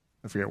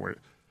 I forget where.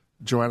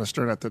 Joanna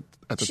Stern at the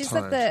She's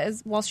Times.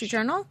 at the Wall Street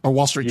Journal. Oh,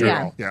 Wall Street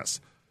Journal. Yes,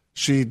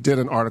 she did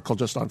an article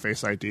just on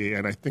Face ID,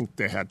 and I think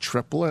they had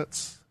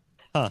triplets.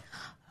 Huh.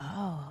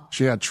 Oh.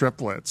 She had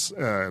triplets,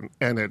 and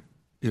it.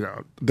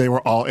 They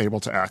were all able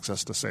to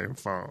access the same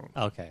phone.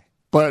 Okay.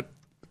 But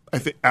I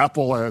think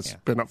Apple has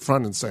been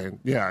upfront in saying,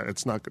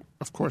 it's not.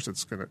 Of course,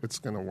 it's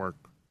gonna work.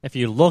 If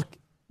you look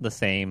the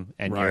same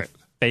and your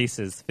face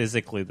is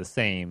physically the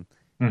same,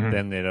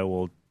 then it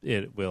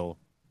will.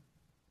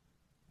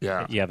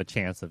 Yeah. You have a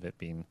chance of it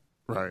being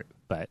right.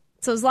 But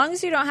so as long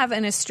as you don't have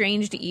an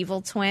estranged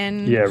evil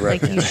twin,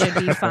 right. like you should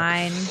be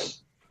fine.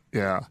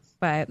 Yeah.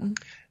 But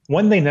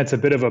one thing that's a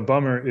bit of a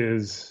bummer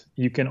is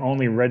you can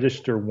only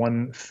register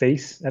one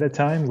face at a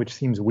time, which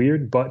seems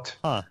weird. But,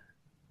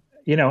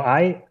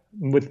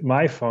 with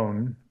my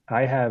phone,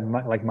 I have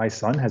my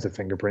son has a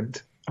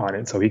fingerprint on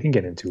it, so he can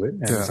get into it.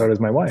 And so does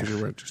my wife.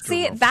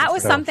 See, that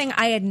was something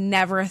I had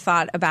never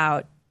thought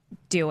about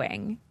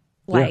doing.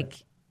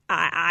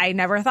 I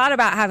never thought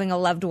about having a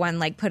loved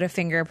one put a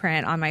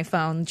fingerprint on my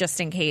phone just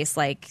in case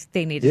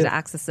they needed to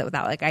access it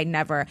without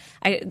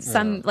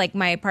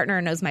my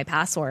partner knows my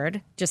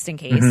password just in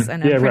case,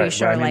 and I'm pretty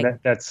sure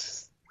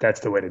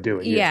that's the way to do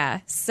it. Yeah.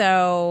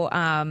 So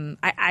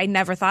I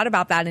never thought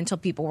about that until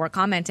people were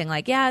commenting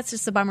it's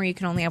just a bummer you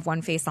can only have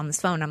one face on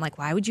this phone. I'm like,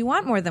 why would you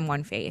want more than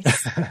one face?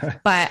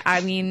 But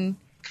I mean,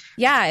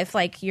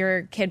 if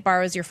your kid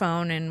borrows your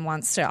phone and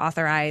wants to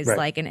authorize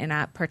an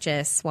in-app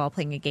purchase while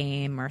playing a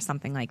game or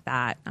something like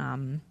that,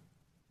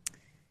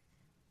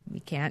 we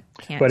can't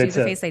do the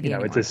Face ID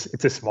anymore.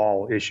 It's a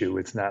small issue.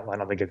 It's not. I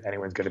don't think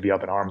anyone's going to be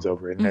up in arms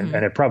over it, and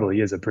it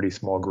probably is a pretty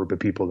small group of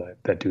people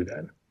that do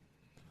that.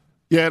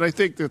 Yeah, and I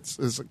think that's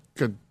is a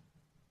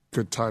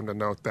good time to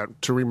note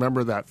to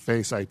remember that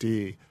Face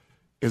ID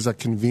is a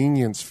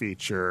convenience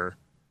feature.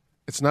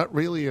 It's not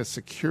really a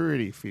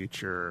security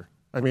feature.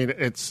 I mean,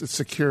 it's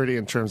security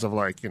in terms of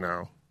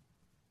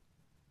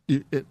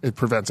it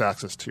prevents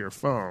access to your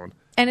phone.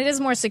 And it is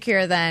more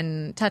secure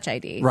than Touch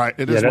ID. Right.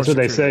 It is that's more what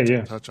they say,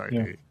 than Touch ID.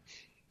 Yeah.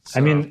 So,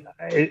 I mean,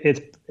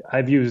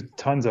 I've used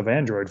tons of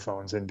Android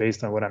phones, and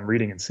based on what I'm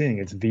reading and seeing,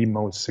 it's the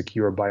most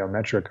secure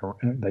biometric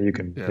that you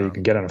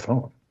can get on a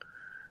phone.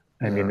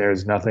 I mean,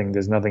 there's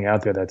nothing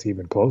out there that's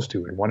even close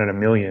to it. 1 in a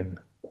million,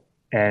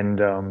 and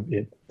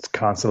it's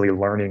constantly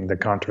learning the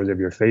contours of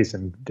your face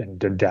and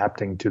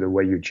adapting to the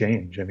way you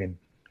change. I mean,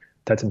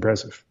 that's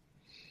impressive.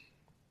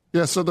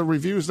 Yeah, so the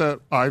reviews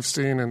that I've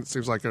seen, and it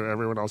seems like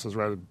everyone else has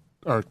read,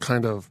 are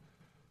kind of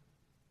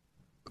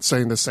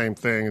saying the same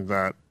thing,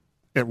 that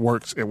it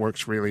works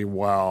really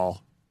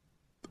well.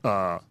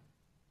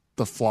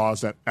 The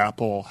flaws that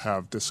Apple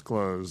have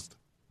disclosed,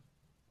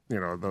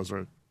 those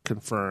are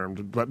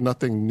confirmed, but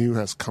nothing new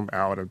has come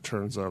out in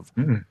terms of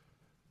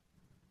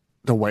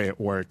the way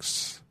it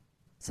works.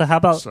 So how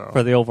about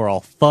for the overall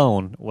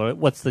phone?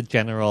 What's the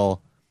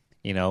general,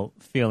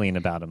 feeling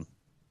about them?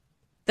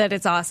 That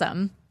it's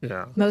awesome.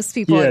 Yeah. Most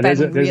people have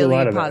been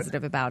really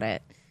positive about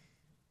it.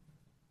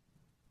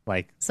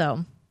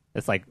 So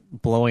it's like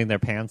blowing their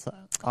pants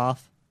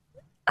off.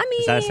 I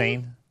mean, is that a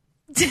saying?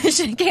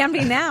 It can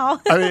be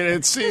now. I mean,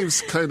 it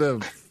seems kind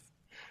of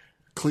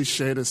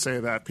cliche to say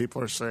that.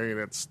 People are saying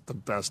it's the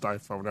best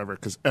iPhone ever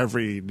because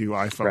every new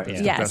iPhone is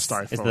the best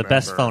iPhone It's the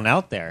best ever. phone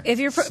out there. If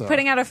you're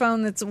putting out a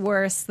phone that's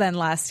worse than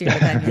last year,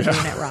 then you're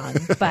doing it wrong.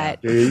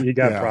 But you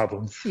got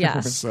problems.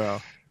 Yeah.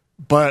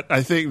 But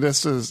I think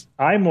this is...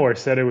 iMore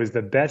said it was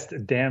the best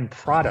damn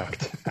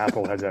product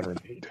Apple has ever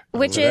made.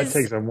 That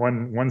takes it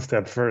one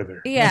step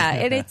further. Yeah,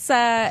 it's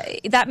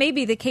that may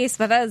be the case,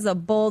 but that is a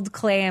bold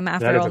claim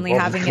after only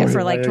having it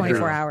for like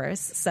 24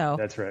 hours. So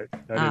that's right.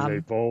 That is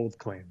a bold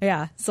claim.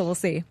 Yeah, so we'll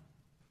see.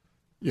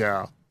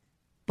 Yeah.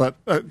 But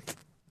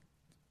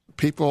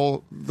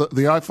people, the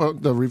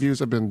iPhone, the reviews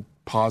have been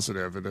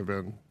positive, and they've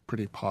been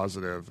pretty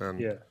positive. And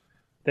yeah.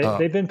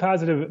 They've been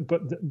positive, but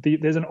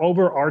there's an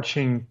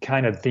overarching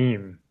kind of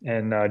theme,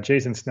 and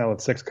Jason Snell at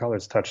Six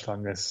Colors touched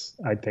on this,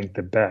 I think,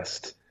 the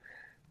best,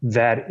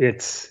 that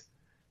it's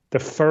the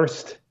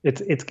first,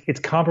 it's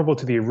comparable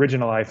to the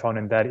original iPhone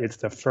in that it's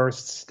the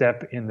first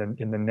step in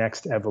the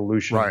next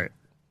evolution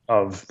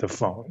of the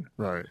phone.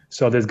 Right.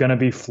 So there's going to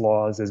be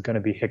flaws, there's going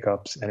to be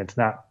hiccups, and it's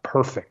not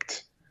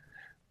perfect.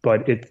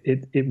 But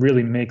it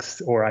really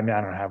makes, or I mean, I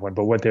don't have one,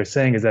 but what they're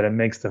saying is that it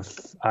makes the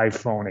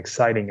iPhone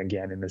exciting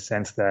again in the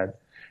sense that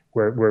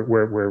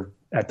we're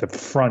at the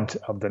front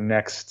of the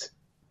next,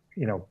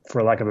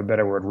 for lack of a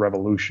better word,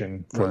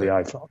 revolution for the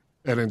iPhone.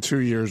 And in 2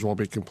 years, we'll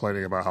be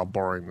complaining about how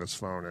boring this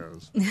phone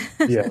is.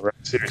 Yeah, right.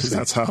 Seriously.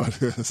 That's how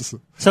it is.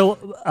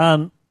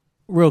 So,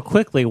 real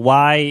quickly,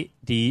 why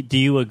do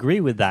you agree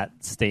with that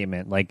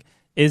statement? Like,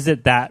 is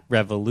it that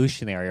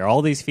revolutionary? Are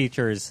all these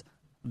features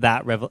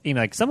that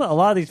a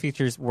lot of these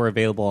features were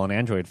available on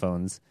Android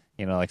phones?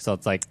 So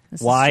it's like,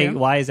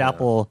 why is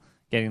Apple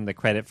getting the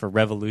credit for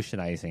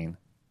revolutionizing?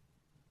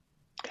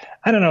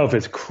 I don't know if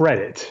it's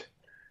credit.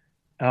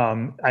 I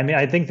mean,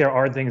 I think there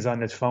are things on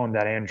this phone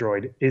that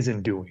Android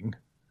isn't doing.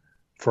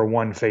 For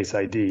one, Face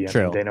ID. I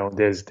mean, they know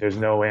there's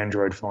no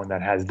Android phone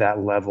that has that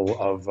level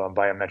of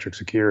biometric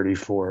security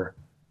for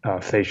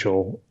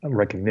facial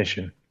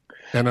recognition.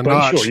 And a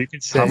notch. Sure, you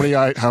can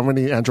say, how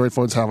many Android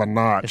phones have a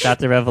notch? Is that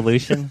the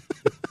revolution?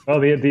 Well,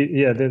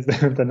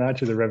 the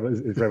notch is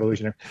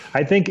revolutionary.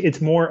 I think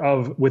it's more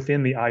of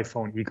within the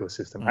iPhone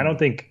ecosystem.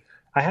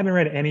 I haven't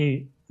read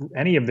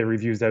any of the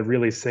reviews that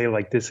really say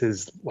like this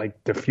is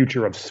like the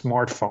future of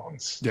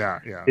smartphones. Yeah.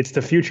 It's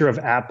the future of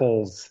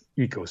Apple's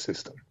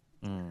ecosystem.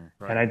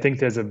 Right. And I think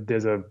there's a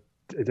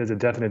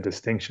definite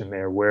distinction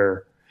there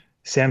where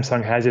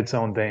Samsung has its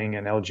own thing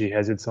and LG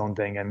has its own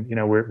thing, and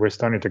we're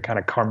starting to kind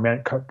of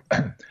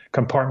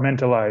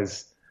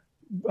compartmentalize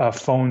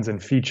phones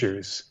and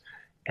features.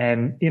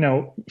 And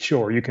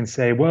sure, you can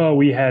say, well,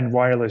 we had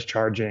wireless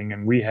charging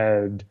and we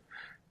had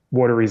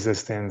water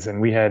resistance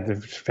and we had the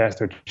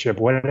faster chip,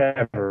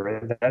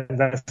 whatever.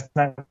 That's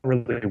not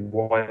really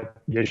what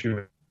the issue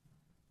is.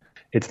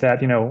 It's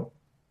that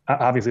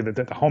obviously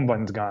the home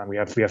button's gone. We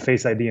have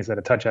Face ID instead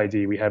of Touch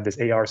ID. We have this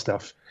AR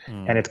stuff,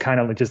 and it's kind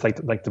of just like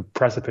the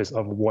precipice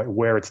of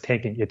where it's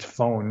taking its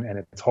phone and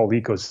its whole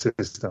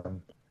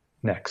ecosystem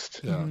next.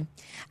 Yeah. Mm-hmm.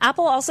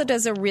 Apple also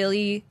does a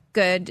really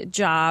good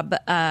job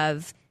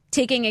of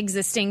taking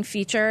existing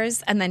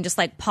features and then just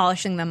like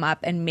polishing them up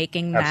and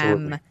making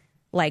them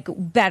like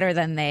better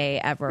than they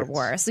ever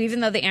were. So even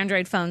though the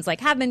Android phones like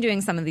have been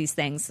doing some of these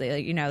things,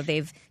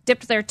 they've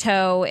dipped their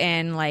toe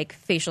in like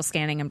facial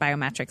scanning and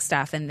biometric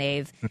stuff, and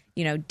they've,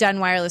 done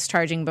wireless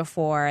charging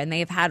before, and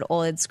they've had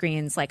OLED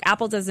screens. Like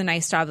Apple does a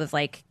nice job of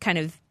like kind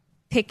of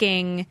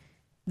picking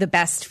the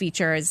best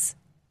features,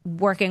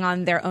 working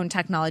on their own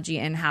technology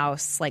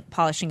in-house, like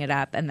polishing it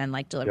up and then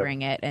like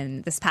delivering it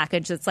in this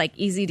package that's like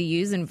easy to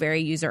use and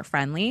very user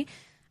friendly.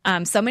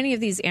 So many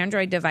of these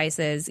Android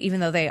devices, even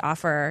though they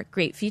offer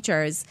great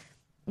features,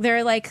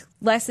 they're like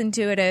less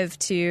intuitive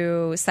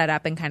to set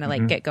up and kind of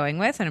like get going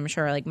with. And I'm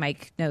sure like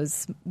Mike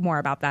knows more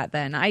about that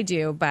than I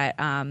do, but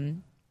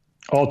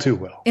all too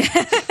well.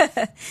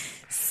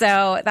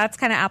 So that's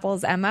kind of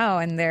Apple's MO,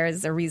 and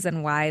there's a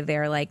reason why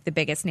they're like the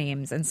biggest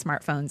names in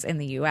smartphones in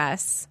the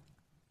US.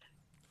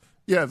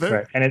 Yeah,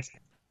 right. And it's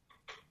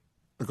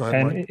go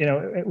ahead,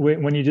 Mike.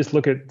 When you just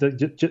look at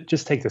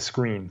just take the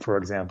screen, for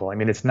example. I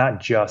mean, it's not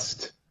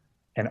just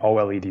an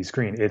OLED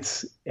screen.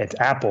 It's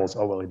Apple's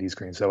OLED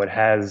screen. So it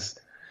has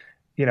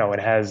it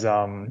has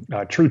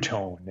True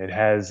Tone. It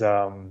has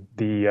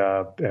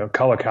the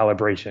color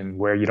calibration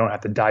where you don't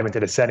have to dive into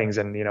the settings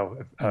and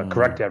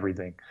correct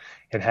everything.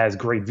 It has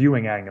great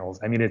viewing angles.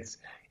 I mean,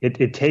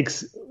 it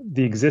takes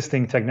the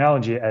existing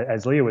technology,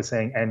 as Leah was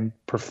saying, and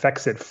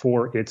perfects it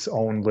for its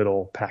own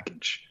little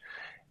package.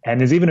 And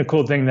there's even a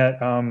cool thing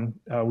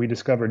that we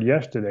discovered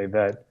yesterday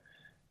that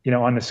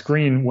on the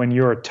screen when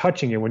you're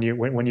touching it, when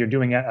you're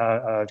doing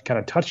kind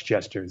of touch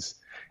gestures,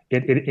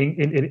 it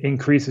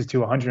increases to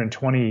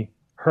 120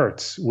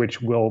 hertz,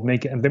 which will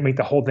make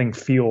the whole thing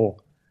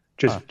feel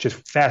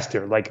just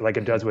faster, like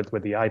it does with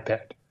the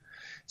iPad.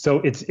 So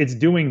it's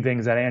doing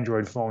things that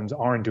Android phones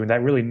aren't doing,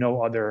 that really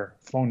no other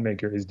phone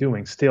maker is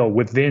doing, still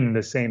within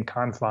the same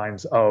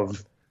confines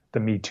of the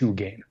Me Too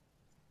game.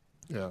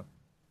 Yeah.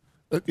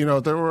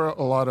 There were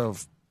a lot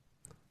of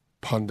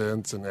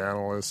pundits and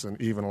analysts and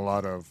even a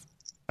lot of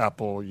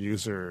Apple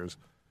users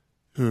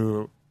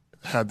who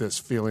had this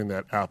feeling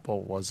that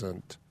Apple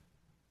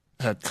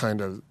had kind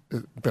of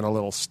been a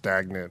little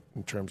stagnant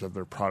in terms of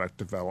their product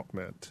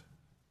development.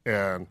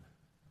 And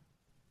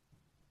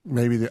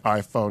maybe the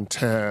iPhone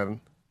 10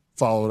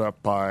 followed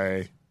up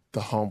by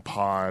the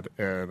HomePod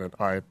and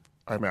an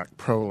iMac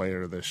Pro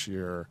later this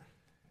year.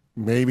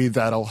 Maybe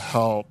that'll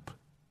help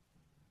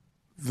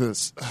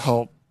the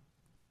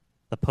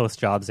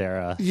post-Jobs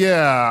era.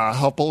 Yeah,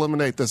 help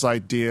eliminate this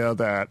idea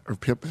that, or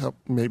help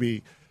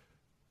maybe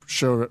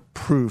show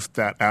proof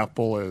that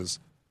Apple is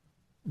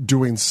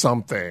doing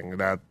something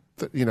that,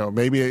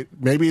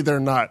 maybe they're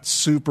not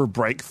super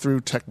breakthrough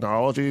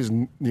technologies,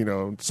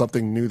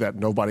 something new that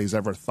nobody's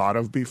ever thought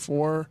of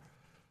before,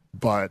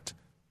 but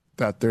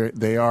that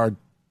they are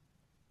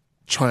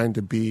trying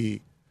to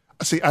be.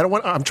 See,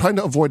 I'm trying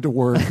to avoid the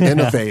word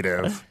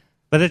innovative,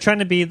 but they're trying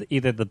to be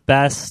either the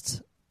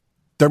best.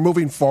 They're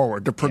moving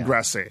forward. They're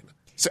progressing.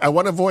 Yeah. See, I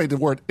want to avoid the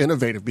word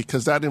innovative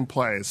because that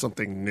implies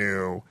something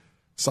new,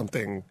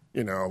 something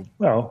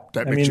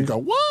that makes you go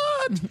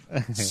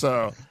what?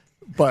 So,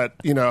 but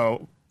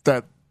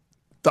that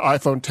the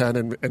iPhone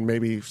 10 and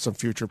maybe some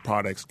future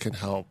products can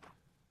help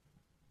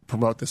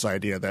promote this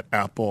idea that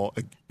Apple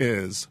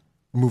is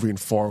moving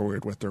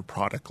forward with their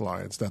product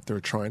lines, that they're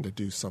trying to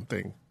do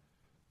something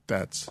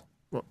that's,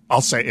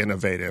 I'll say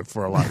innovative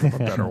for a lack of a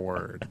better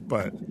word,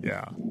 but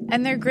yeah.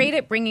 And they're great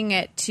at bringing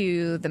it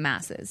to the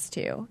masses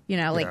too.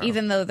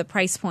 Even though the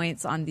price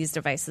points on these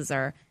devices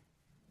are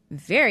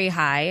very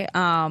high,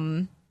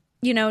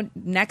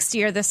 next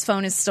year this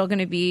phone is still going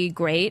to be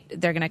great.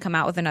 They're going to come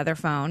out with another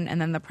phone,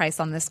 and then the price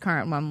on this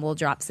current one will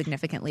drop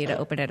significantly to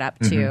open it up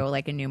to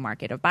like a new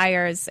market of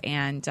buyers.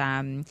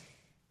 And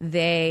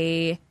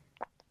they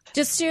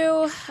just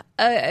do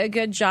a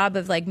good job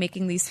of like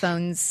making these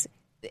phones.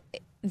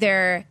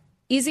 They're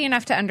easy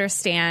enough to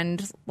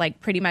understand.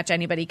 Like pretty much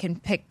anybody can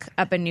pick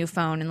up a new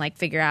phone and like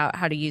figure out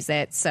how to use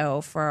it.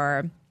 So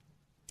for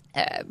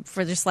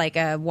just like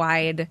a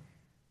wide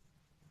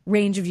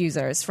range of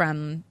users,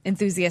 from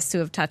enthusiasts who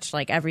have touched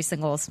like every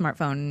single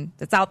smartphone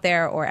that's out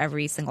there or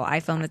every single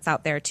iPhone that's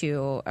out there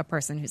to a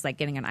person who's like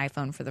getting an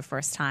iPhone for the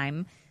first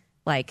time,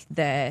 like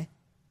the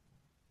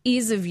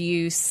ease of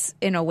use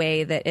in a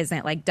way that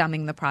isn't like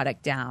dumbing the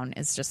product down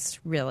is just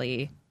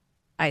really,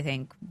 I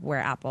think, where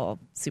Apple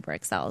super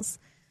excels.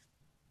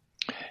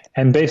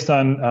 And based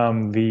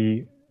on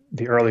the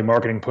early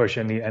marketing push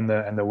and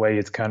the way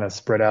it's kind of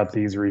spread out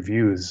these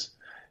reviews,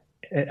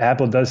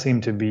 Apple does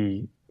seem to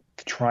be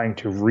trying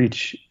to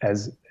reach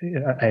as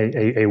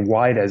a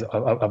wide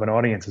of an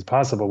audience as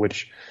possible,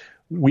 which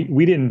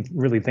we didn't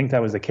really think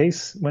that was the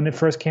case when it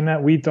first came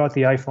out. We thought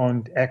the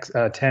iPhone X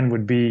 10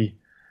 would be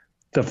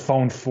the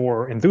phone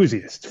for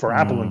enthusiasts, for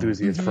Apple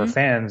enthusiasts, for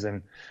fans,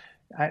 and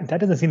that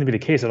doesn't seem to be the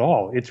case at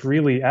all. It's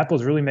really,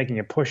 Apple's really making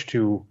a push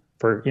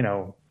but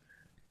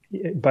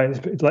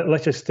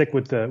let's just stick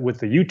with the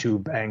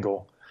YouTube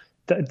angle.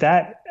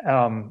 That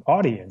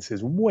audience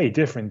is way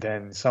different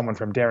than someone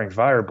from Daring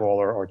Fireball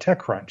or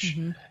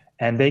TechCrunch.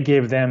 And they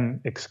gave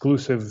them not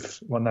exclusive,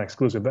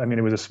 but I mean,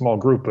 it was a small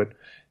group, but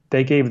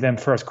they gave them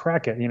first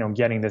crack at,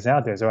 getting this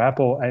out there. So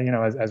Apple,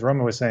 as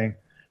Roman was saying,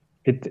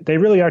 they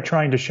really are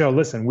trying to show,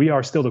 listen, we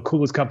are still the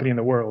coolest company in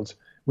the world.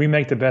 We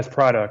make the best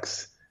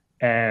products,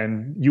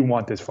 and you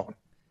want this phone.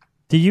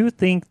 Do you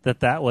think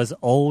that was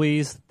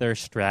always their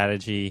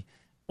strategy,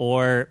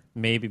 or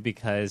maybe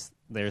because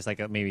there's like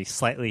a maybe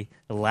slightly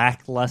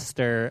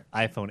lackluster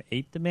iPhone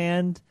 8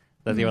 demand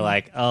that they were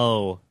like,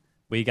 oh,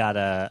 we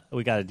gotta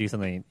do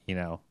something, we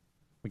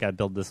gotta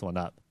build this one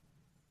up?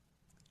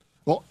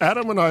 Well,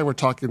 Adam and I were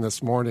talking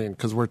this morning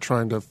because we're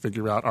trying to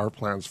figure out our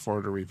plans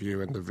for the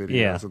review and the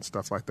videos and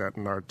stuff like that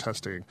in our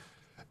testing.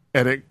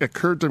 And it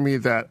occurred to me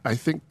that I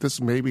think this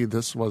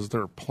was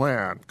their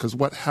plan, because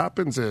what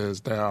happens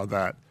is now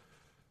that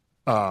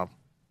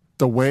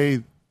the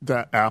way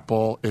that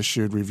Apple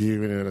issued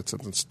review units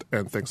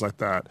and things like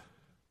that,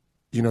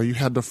 you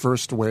had the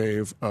first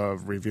wave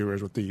of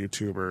reviewers with the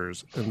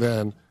YouTubers, and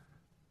then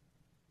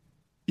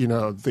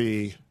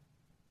the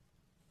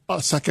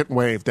second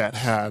wave that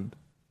had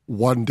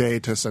one day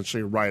to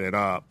essentially write it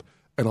up,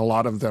 and a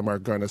lot of them are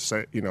going to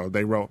say,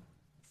 they wrote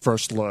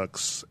first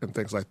looks and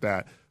things like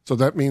that. So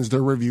that means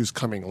their review's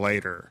coming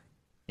later.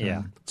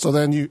 Yeah. So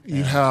then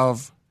you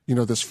have,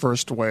 this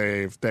first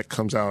wave that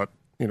comes out,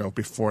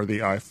 before the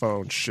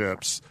iPhone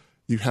ships.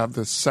 You have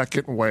the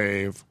second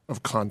wave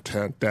of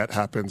content that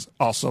happens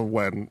also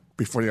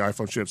before the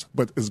iPhone ships,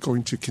 but is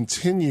going to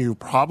continue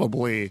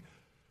probably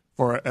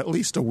for at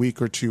least a week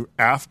or two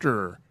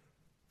after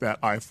that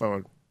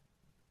iPhone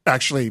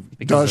actually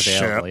does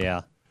ship.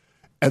 Yeah.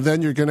 And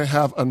then you're going to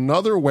have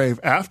another wave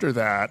after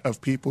that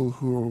of people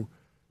who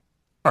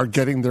are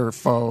getting their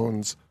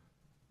phones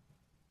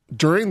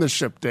during the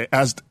ship date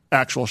as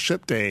actual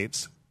ship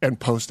dates and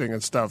posting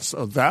and stuff.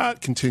 So that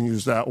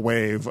continues that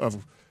wave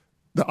of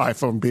the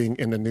iPhone being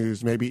in the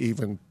news, maybe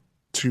even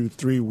 2,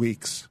 3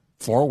 weeks,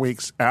 4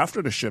 weeks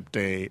after the ship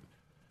date.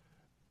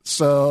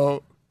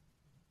 So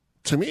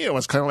to me, it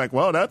was kind of like,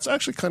 well, that's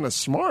actually kind of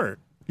smart.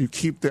 You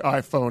keep the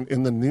iPhone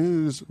in the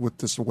news with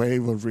this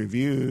wave of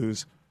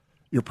reviews.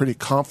 You're pretty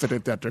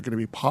confident that they're going to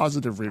be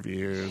positive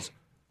reviews.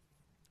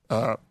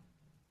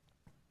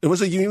 It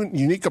was a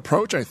unique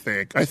approach, I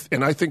think.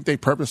 And I think they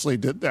purposely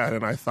did that.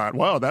 And I thought,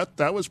 wow,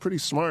 that was pretty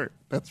smart.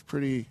 That's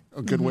a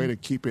good way to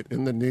keep it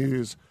in the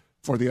news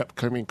for the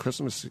upcoming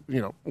Christmas.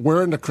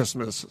 We're in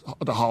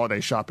the holiday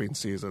shopping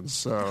season.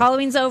 So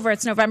Halloween's over.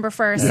 It's November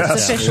 1st. Yeah.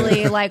 It's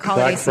officially like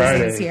holiday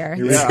season is here.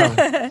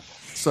 Yeah.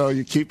 So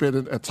you keep it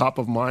at top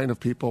of mind of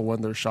people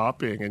when they're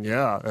shopping. And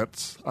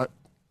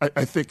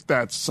I think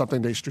that's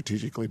something they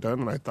strategically done.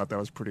 And I thought that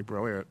was pretty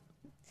brilliant.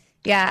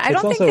 Yeah, I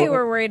don't think they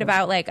were worried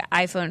about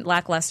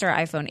lackluster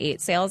iPhone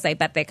 8 sales. I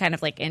bet they kind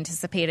of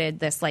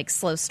anticipated this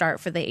slow start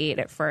for the 8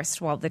 at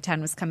first while the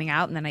 10 was coming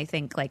out, and then I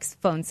think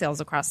phone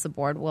sales across the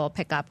board will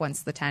pick up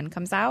once the 10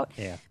 comes out.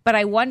 Yeah. But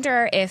I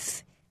wonder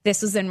if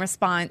this was in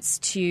response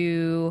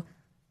to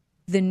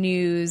the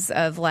news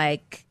of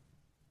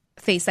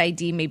Face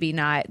ID maybe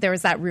not. There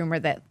was that rumor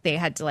that they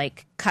had to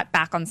cut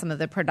back on some of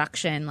the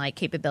production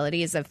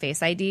capabilities of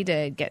Face ID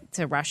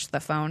to rush the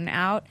phone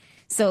out.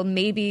 So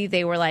maybe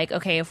they were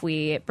okay, if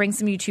we bring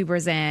some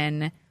YouTubers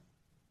in,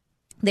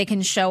 they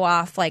can show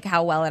off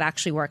how well it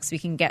actually works. We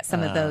can get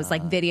some of those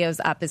videos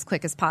up as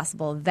quick as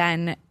possible,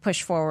 then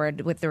push forward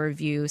with the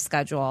review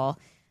schedule,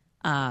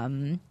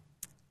 that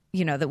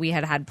we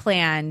had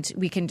planned.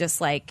 We can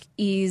just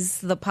ease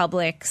the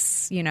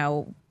public's,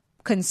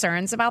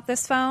 concerns about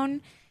this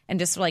phone and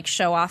just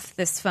show off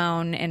this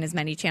phone in as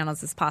many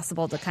channels as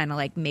possible to kind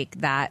of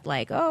make that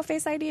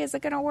Face ID, is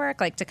it going to work?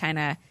 To kind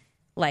of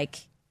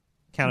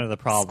counter the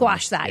problem.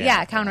 Squash that.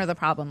 Yeah, counter the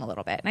problem a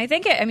little bit. And I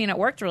think it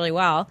worked really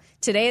well.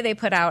 Today they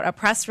put out a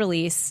press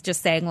release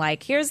just saying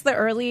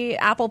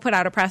Apple put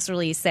out a press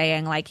release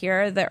saying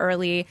here are the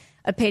early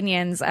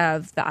opinions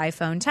of the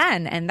iPhone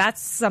 10. And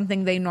that's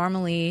something they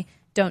normally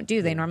don't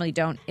do. They normally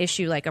don't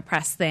issue a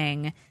press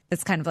thing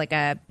that's kind of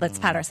a let's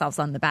pat ourselves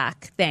on the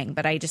back thing.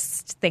 But I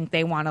just think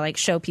they want to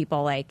show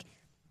people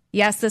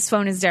yes, this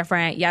phone is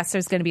different. Yes,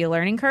 there's going to be a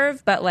learning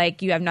curve,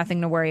 but you have nothing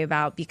to worry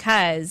about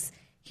because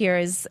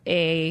here's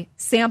a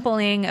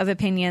sampling of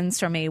opinions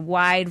from a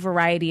wide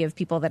variety of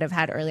people that have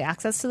had early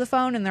access to the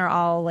phone, and they're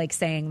all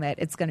saying that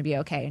it's going to be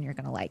okay and you're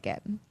going to like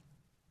it.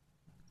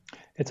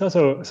 It's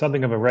also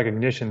something of a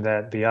recognition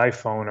that the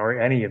iPhone or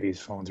any of these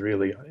phones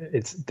really,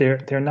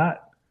 they're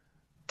not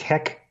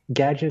tech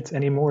gadgets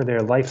anymore.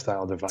 They're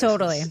lifestyle devices.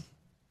 Totally.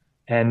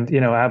 And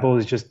Apple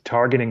is just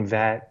targeting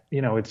that.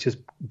 It's just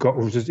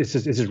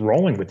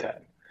rolling with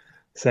that,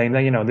 saying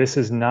that this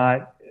is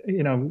not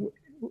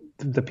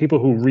the people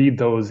who read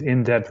those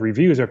in-depth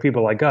reviews are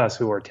people like us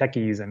who are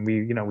techies, and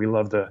we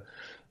love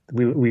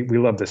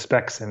the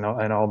specs and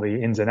all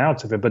the ins and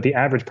outs of it. But the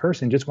average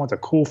person just wants a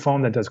cool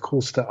phone that does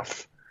cool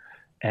stuff,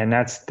 and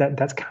that's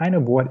kind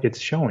of what it's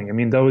showing. I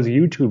mean, those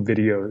YouTube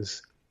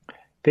videos,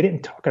 they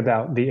didn't talk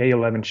about the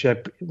A11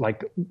 chip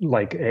like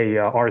a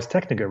Ars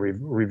Technica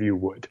review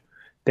would.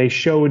 They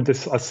showed a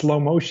slow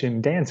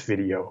motion dance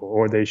video,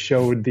 or they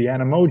showed the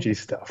Animoji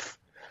stuff.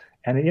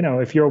 And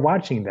if you're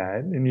watching that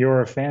and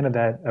you're a fan of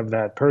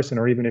that person,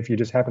 or even if you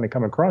just happen to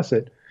come across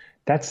it,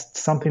 that's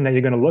something that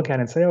you're going to look at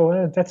and say,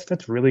 oh,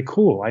 that's really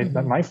cool.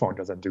 My phone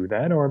doesn't do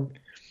that, or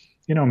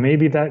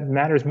maybe that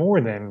matters more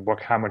than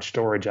how much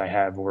storage I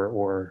have,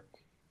 or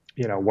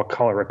what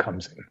color it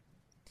comes in.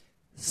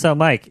 So,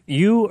 Mike,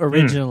 you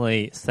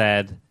originally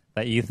said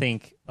that you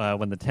think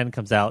when the 10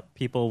 comes out,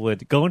 people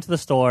would go into the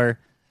store,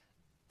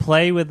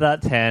 play with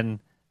that 10,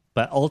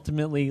 but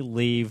ultimately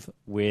leave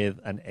with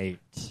an 8.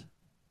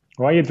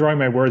 Why are you throwing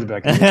my words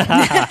back?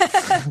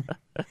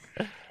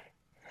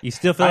 You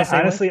still feel the same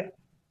honestly, way?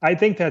 I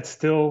think that's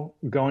still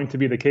going to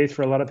be the case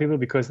for a lot of people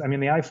because, the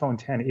iPhone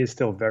 10 is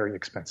still very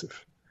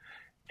expensive.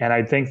 And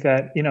I think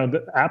that,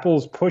 the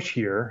Apple's push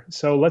here.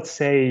 So let's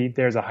say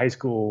there's a high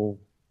school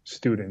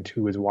student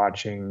who is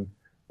watching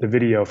the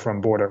video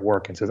from Bored at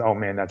Work and says, oh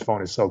man, that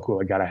phone is so cool.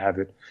 I got to have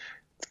it.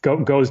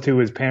 Goes to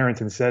his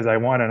parents and says, I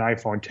want an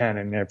iPhone 10.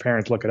 And their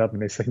parents look it up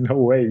and they say, no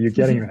way, you're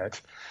getting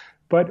that.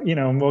 But,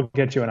 we'll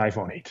get you an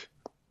iPhone 8.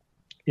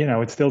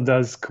 It still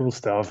does cool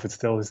stuff. It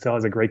still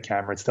has a great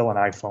camera. It's still an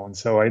iPhone.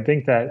 So I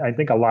think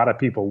a lot of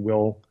people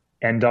will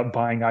end up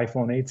buying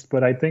iPhone 8s.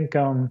 But I think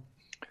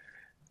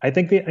I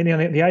think the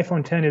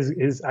iPhone 10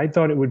 is I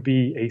thought it would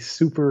be a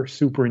super,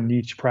 super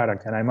niche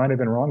product, and I might have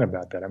been wrong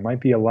about that. It might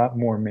be a lot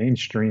more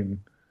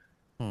mainstream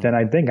than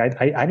I think.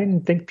 I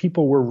didn't think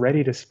people were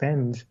ready to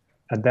spend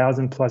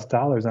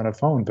 $1,000+ on a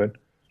phone, but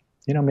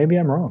maybe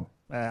I'm wrong.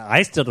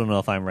 I still don't know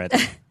if I'm ready.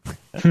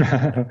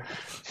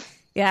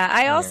 Yeah,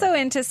 I also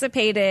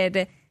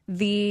anticipated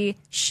the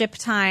ship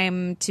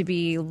time to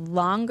be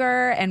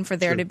longer and for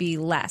there to be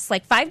less.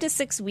 Like 5 to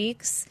 6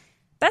 weeks,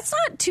 that's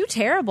not too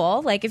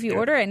terrible. Like if you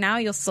order it now,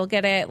 you'll still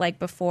get it like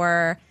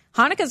before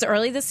Hanukkah's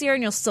early this year,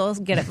 and you'll still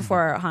get it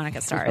before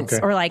Hanukkah starts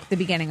or like the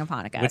beginning of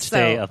Hanukkah. Which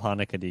day of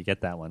Hanukkah do you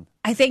get that one?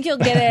 I think you'll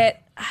get it.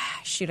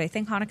 I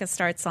think Hanukkah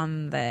starts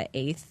on the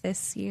 8th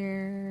this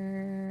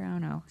year. I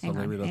don't know. So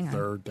maybe the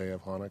third day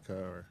of Hanukkah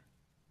or...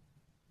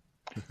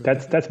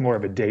 That's more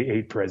of a day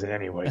 8 present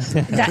anyway.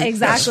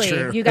 Exactly.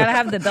 You got to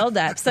have the build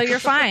up. So you're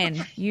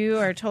fine. You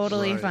are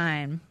totally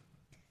fine.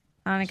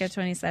 Hanukkah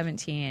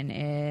 2017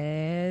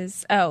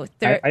 is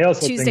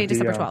Tuesday,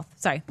 December 12th.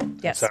 Sorry.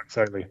 Yes.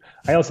 Sorry.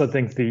 I also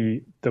think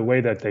the way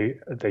that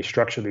they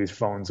structure these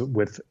phones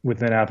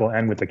within Apple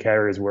and with the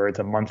carriers, where it's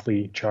a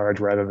monthly charge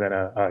rather than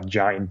a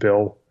giant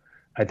bill,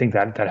 I think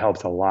that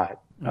helps a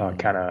lot.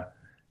 Kind of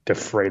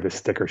defray the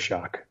sticker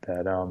shock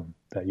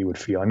that you would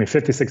feel. I mean,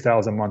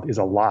 $56 a month is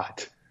a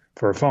lot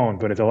for a phone,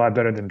 but it's a lot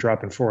better than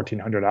dropping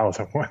 $1,400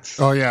 at once.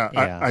 Oh yeah.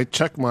 I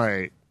check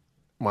my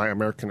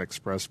American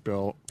Express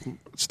bill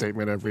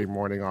statement every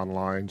morning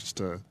online just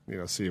to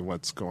see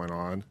what's going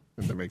on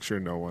and to make sure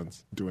no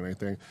one's doing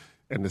anything.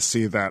 And to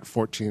see that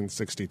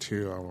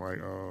 $1,462, I'm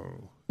like,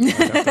 oh, I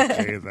have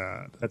to pay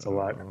that. That's a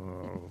lot.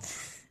 Oh.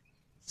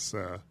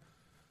 So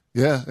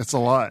yeah, it's a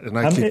lot, and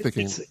I keep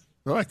thinking.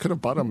 Oh, I could have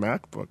bought a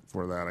MacBook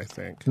for that, I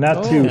think.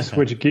 Not to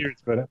switch gears,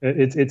 but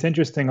it's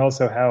interesting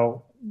also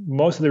how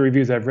most of the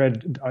reviews I've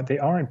read, they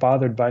aren't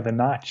bothered by the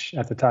notch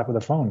at the top of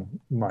the phone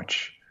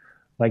much.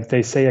 Like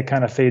they say it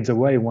kind of fades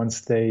away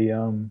once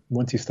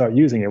you start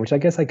using it, which I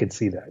guess I could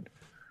see that.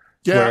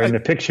 Yeah. Where in the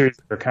pictures,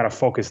 they're kind of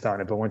focused on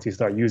it, but once you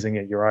start using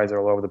it, your eyes are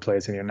all over the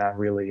place and you're not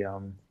really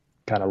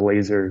kind of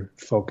laser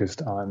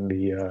focused on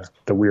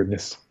the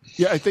weirdness.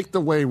 Yeah, I think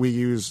the way we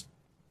use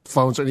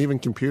phones and even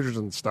computers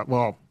and stuff,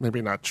 well,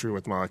 maybe not true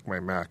with my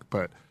Mac,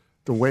 but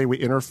the way we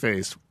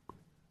interface,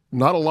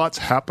 not a lot's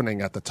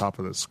happening at the top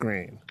of the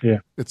screen. Yeah.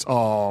 It's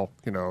all,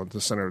 the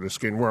center of the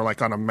screen, where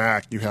like on a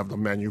Mac, you have the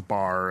menu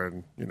bar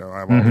and, I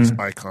have all these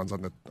icons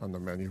on the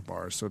menu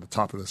bar. So the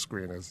top of the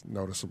screen is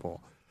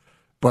noticeable.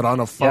 But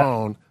on a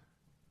phone,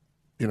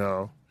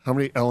 how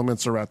many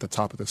elements are at the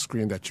top of the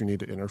screen that you need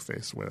to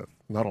interface with?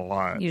 Not a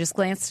lot. You just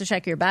glance to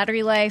check your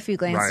battery life. You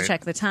glance to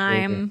check the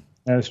time. Mm-hmm.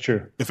 That's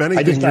true. If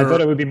anything, I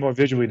thought it would be more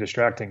visually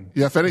distracting.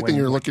 Yeah, if anything,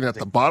 you're looking at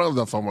the bottom of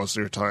the phone most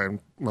of the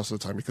time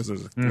because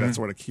that's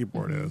where the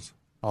keyboard is.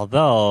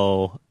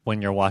 Although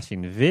when you're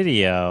watching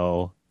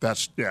video,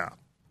 that's yeah,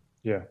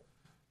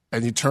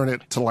 and you turn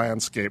it to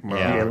landscape mode.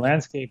 Yeah,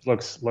 landscape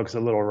looks a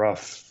little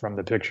rough from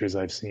the pictures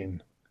I've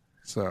seen.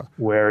 So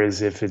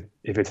whereas if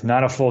it's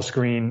not a full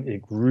screen,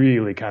 it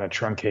really kind of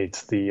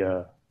truncates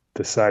the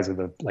size of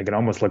it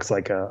almost looks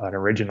like an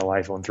original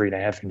iPhone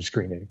 3.5-inch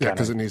screen.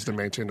 Because it needs to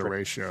maintain the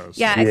ratios.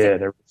 Yeah,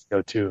 there we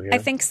go too. Yeah. I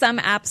think some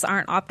apps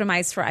aren't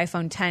optimized for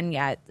iPhone 10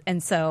 yet,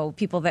 and so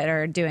people that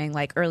are doing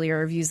like earlier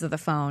reviews of the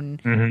phone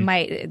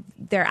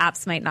their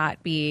apps might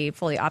not be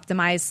fully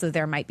optimized, so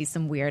there might be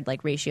some weird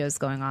like ratios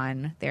going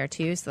on there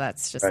too. So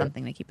that's just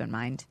something to keep in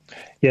mind.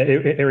 Yeah,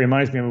 it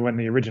reminds me of when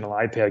the original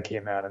iPad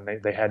came out,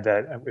 and they had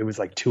that. It was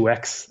like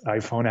 2X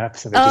iPhone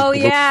apps. And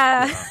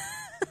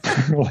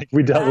like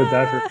we dealt with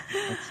that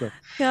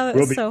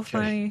that's so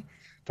funny.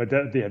 But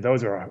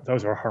those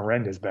are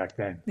horrendous back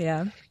then.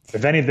 Yeah.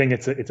 If anything,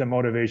 it's a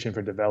motivation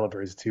for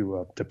developers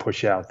to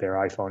push out their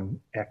iPhone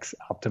X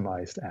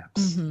optimized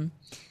apps.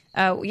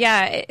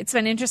 It's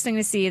been interesting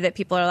to see that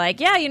people are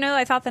like,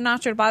 I thought the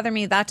notch would bother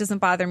me. That doesn't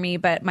bother me,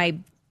 but my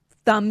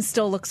thumb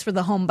still looks for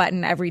the home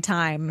button every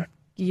time.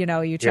 You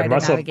try to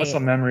navigate. Muscle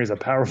memory is a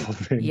powerful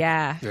thing.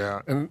 Yeah. Yeah.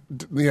 And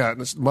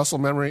it's muscle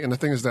memory. And the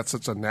thing is, that's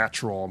such a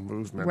natural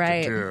movement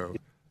to do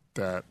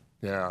that.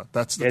 Yeah.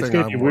 That's the thing. It's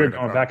going to be weird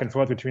going back and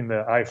forth between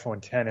the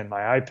iPhone 10 and my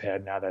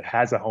iPad now that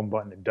has a home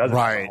button and doesn't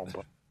have a home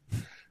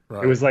button.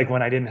 Right. It was like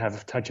when I didn't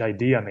have Touch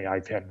ID on the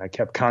iPad and I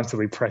kept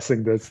constantly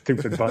pressing the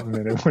stupid button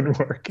and it wouldn't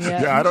work.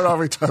 Yeah, I don't know how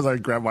many times I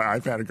grab my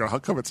iPad and go, how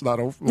come it's not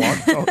locked?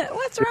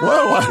 What's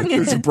wrong? What?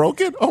 Is it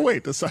broken? Oh,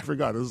 wait, I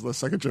forgot. This is the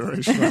second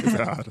generation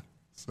iPad.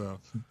 So,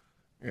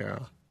 yeah.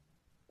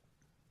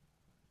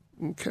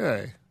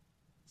 Okay.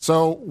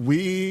 So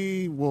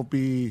we will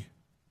be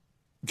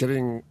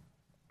getting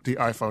the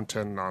iPhone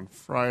 10 on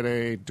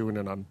Friday, doing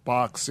an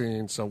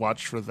unboxing. So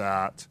watch for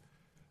that.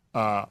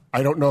 I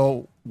don't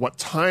know what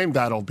time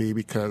that'll be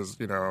because,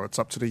 it's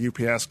up to the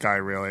UPS guy,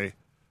 really.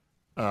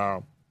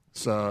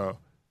 So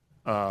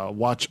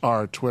watch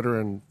our Twitter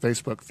and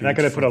Facebook feed. You're not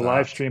going to put a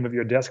live stream of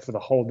your desk for the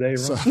whole day, right?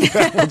 So,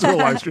 we'll do a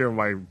live stream of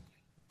my...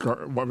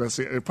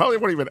 It probably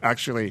won't even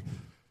actually...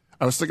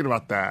 I was thinking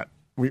about that.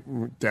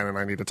 Dan and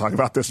I need to talk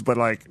about this,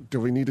 but do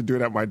we need to do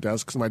it at my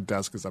desk? Because my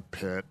desk is a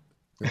pit.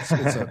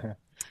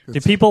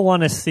 Do people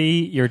want to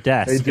see your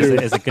desk? They do.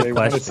 Is a good they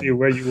question. Want to see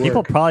where you work.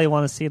 People probably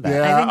want to see that.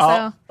 Yeah, I think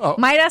so.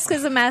 My desk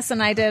is a mess,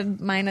 and I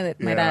did mine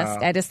at my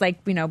desk. I just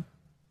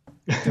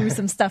threw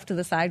some stuff to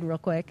the side real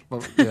quick.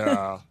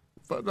 Yeah.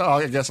 But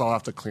I guess I'll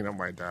have to clean up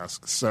my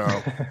desk. So,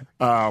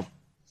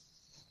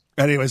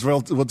 anyways,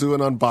 we'll do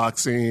an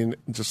unboxing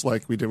just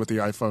like we did with the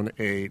iPhone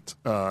 8.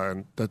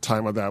 And the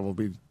time of that will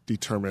be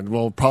determined.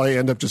 We'll probably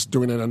end up just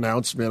doing an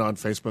announcement on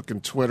Facebook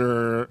and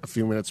Twitter a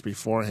few minutes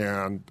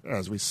beforehand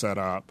as we set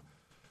up.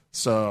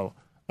 So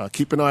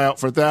keep an eye out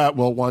for that.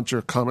 We'll want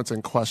your comments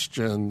and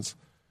questions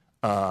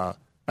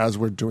as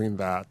we're doing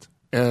that.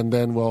 And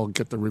then we'll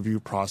get the review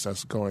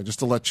process going. Just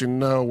to let you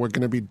know, we're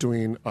going to be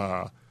doing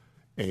a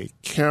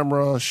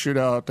camera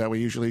shootout that we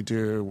usually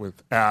do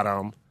with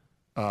Adam.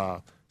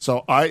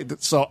 So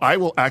I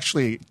will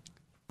actually,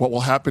 what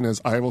will happen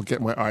is I will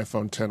get my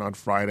iPhone 10 on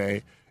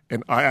Friday,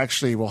 and I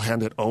actually will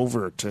hand it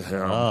over to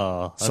him.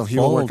 Oh, so he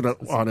will work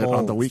on it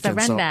on the weekend.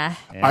 Surrender.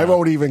 So I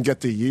won't even get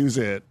to use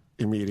it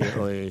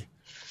immediately.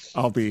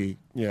 I'll be,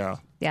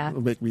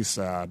 it'll make me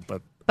sad,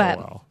 but But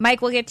oh well.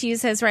 Mike will get to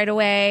use his right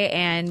away,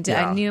 and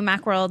new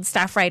Macworld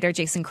staff writer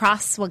Jason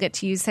Cross will get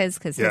to use his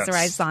because his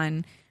arrives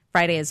on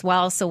Friday as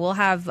well. So we'll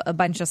have a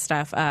bunch of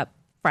stuff up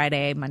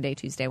Friday, Monday,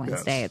 Tuesday,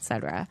 Wednesday,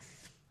 etc.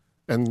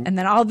 And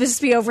then I'll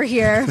just be over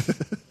here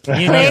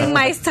playing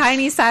my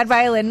tiny sad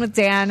violin with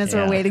Dan as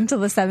we're waiting till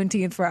the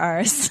 17th for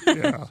ours.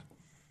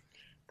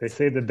 They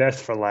say the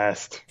best for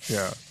last.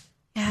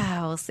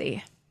 Yeah, we'll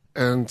see.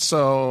 And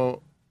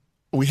so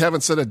we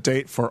haven't set a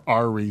date for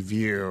our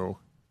review,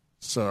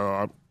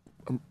 so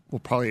we'll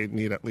probably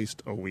need at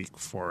least a week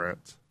for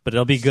it. But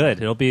it'll be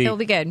good. It'll be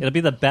good. It'll be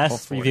the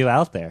best review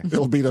out there.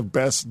 It'll be the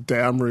best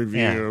damn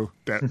review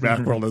that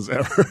Macworld has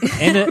ever.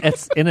 And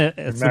it's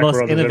the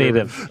most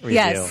innovative review.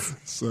 Yes.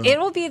 So. It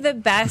will be the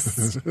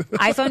best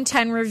iPhone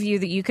 10 review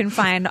that you can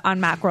find on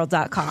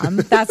macworld.com.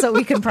 That's what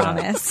we can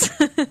promise.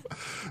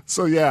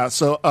 So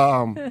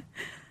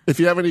if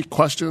you have any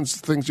questions,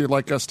 things you'd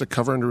like us to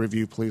cover in the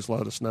review, please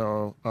let us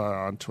know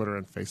on Twitter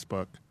and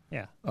Facebook.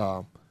 Yeah.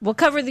 We'll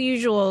cover the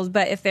usuals,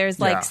 but if there's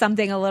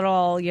something a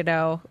little,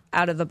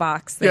 out of the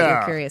box that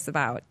you're curious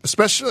about.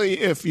 Especially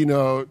if,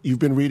 you've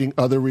been reading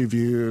other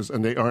reviews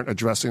and they aren't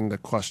addressing the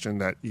question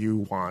that you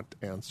want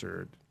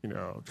answered,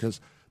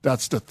 because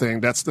that's the thing.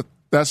 That's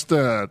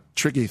the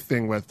tricky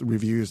thing with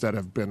reviews that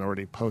have been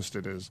already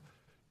posted is,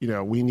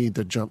 we need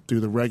to jump through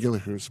the regular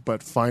hoops,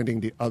 but finding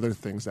the other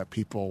things that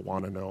people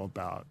want to know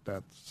about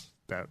that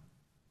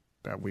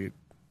we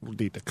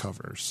need to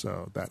cover,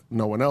 so that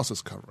no one else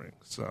is covering.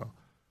 So,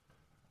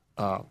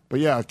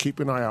 but keep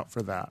an eye out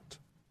for that.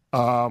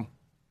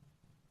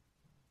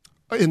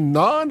 In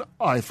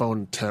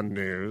non-iPhone 10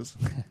 news,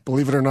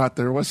 believe it or not,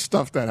 there was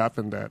stuff that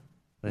happened that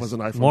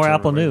wasn't iPhone 10 more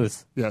Apple related.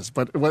 News. Yes,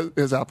 but it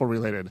is Apple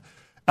related.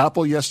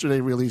 Apple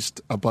yesterday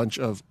released a bunch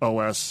of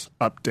OS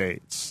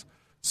updates.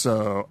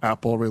 So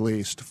Apple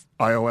released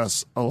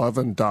iOS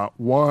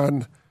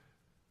 11.1,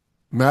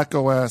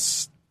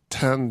 macOS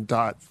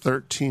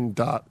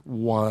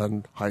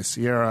 10.13.1, High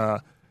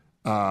Sierra,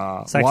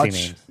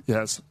 watchOS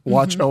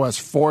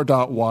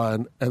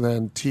 4.1, and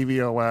then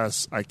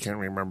tvOS. I can't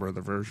remember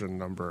the version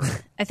number.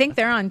 I think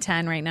they're on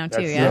 10 right now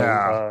too.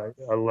 That's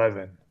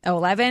 11. Oh,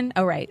 11?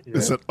 Oh, right. Yeah.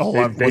 Is it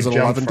 11? Was it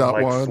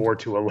 11.1? Like 4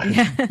 to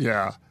 11.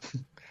 Yeah.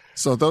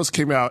 So those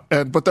came out,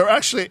 but they're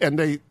actually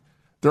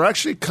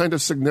kind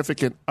of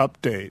significant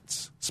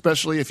updates,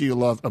 especially if you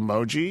love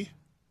emoji.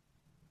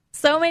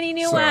 So many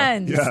new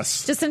ones.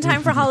 Yes. Just in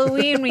time for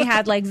Halloween, we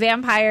had like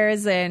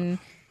vampires and,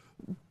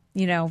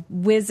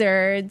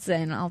 wizards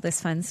and all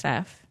this fun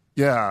stuff.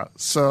 Yeah.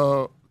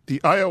 So the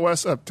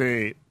iOS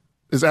update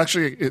is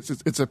actually,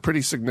 it's a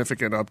pretty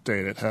significant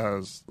update. It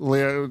has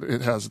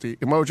the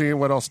emoji, and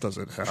what else does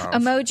it have?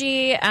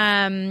 Emoji,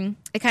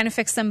 it kind of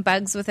fixed some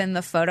bugs within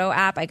the photo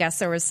app. I guess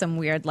there was some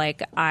weird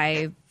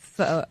iCloud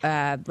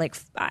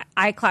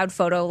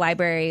photo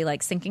library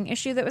syncing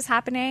issue that was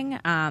happening.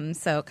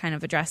 So kind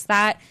of addressed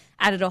that.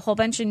 Added a whole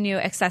bunch of new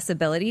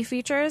accessibility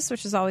features,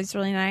 which is always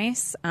really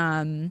nice.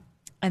 And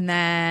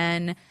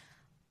then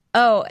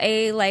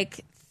a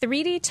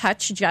 3D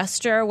touch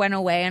gesture went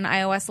away in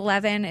iOS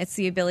 11. It's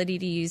the ability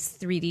to use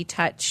 3D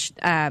touch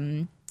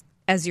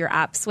as your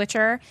app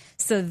switcher.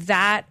 So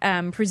that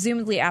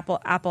presumably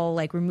Apple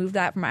removed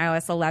that from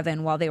iOS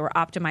 11 while they were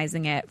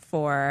optimizing it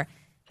for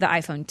the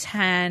iPhone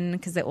 10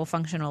 because it will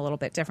function a little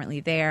bit differently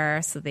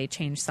there. So they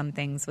changed some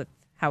things with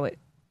how it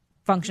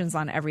functions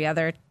on every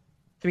other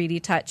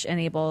 3D touch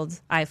enabled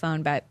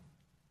iPhone. But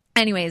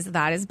anyways,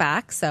 that is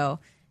back. So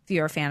if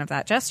you're a fan of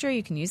that gesture,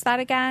 you can use that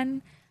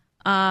again.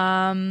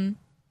 And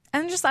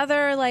just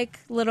other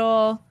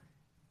little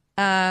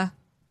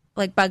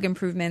bug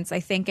improvements. I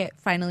think it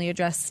finally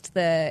addressed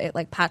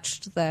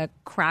patched the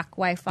crack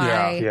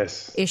Wi-Fi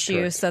issue.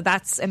 Correct. So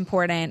that's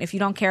important. If you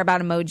don't care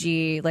about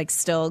emoji,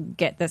 still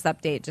get this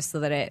update just so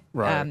that it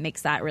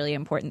makes that really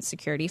important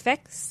security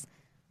fix.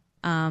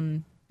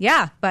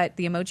 Yeah, but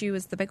the emoji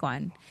was the big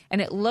one.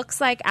 And it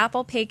looks like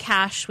Apple Pay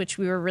Cash, which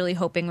we were really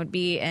hoping would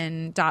be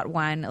in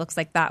 .1, it looks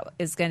like that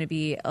is going to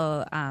be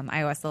iOS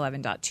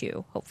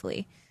 11.2,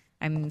 hopefully.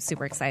 I'm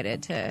super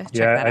excited to check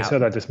that out. Yeah, I saw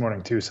that this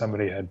morning too.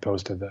 Somebody had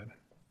posted that.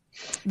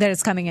 That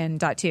it's coming in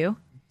 .2?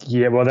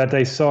 Yeah, well, that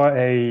they saw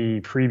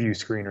a preview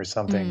screen or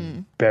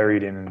something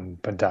buried in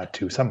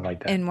 .2, something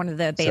like that. In one of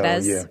the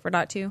betas for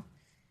 .2?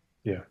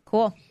 Yeah.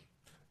 Cool.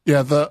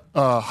 Yeah, the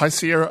High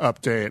Sierra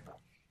update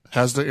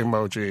has the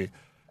emoji.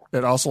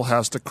 It also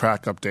has the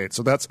crack update.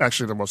 So that's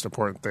actually the most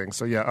important thing.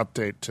 So yeah,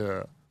 update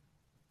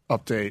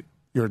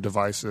your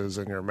devices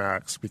and your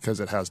Macs because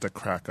it has the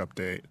crack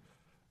update.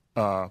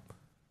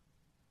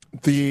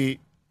 The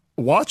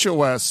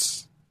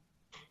watchOS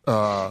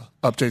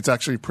update's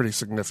actually pretty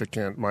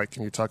significant. Mike,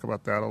 can you talk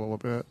about that a little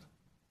bit?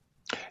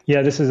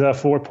 Yeah, this is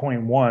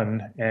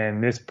 4.1,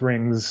 and this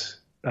brings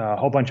a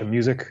whole bunch of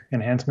music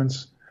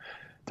enhancements.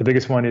 The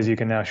biggest one is you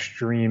can now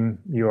stream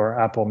your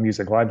Apple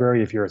Music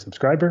library if you're a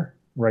subscriber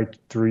right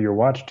through your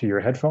watch to your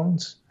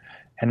headphones.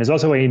 And there's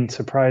also a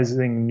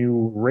surprising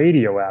new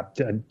radio app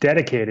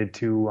dedicated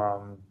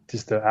to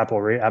just the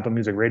Apple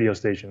Music radio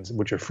stations,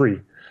 which are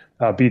free.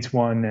 Beats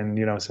One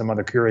and some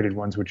other curated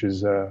ones, which is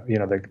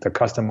the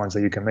custom ones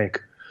that you can make.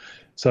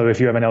 So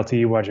if you have an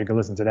LTE watch, you can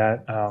listen to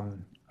that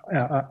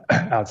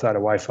outside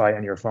of Wi-Fi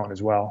and your phone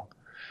as well.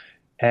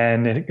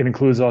 And it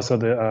includes also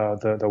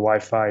the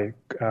Wi-Fi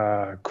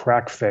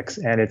crack fix,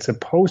 and it's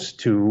supposed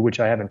to, which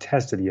I haven't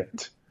tested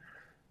yet.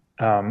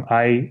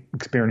 I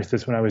experienced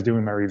this when I was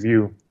doing my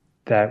review,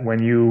 that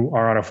when you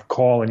are on a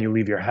call and you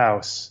leave your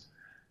house,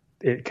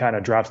 it kind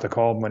of drops the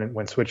call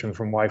when switching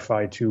from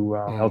Wi-Fi to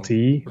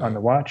LTE on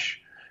the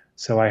watch.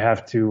 So I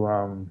have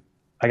to,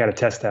 I got to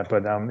test that,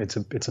 but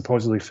it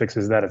supposedly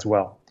fixes that as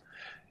well.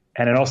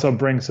 And it also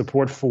brings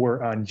support for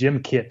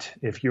GymKit.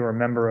 If you're a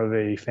member of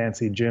a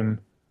fancy gym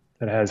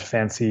that has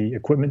fancy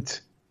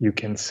equipment, you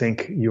can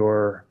sync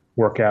your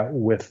workout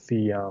with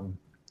the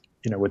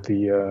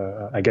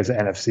I guess the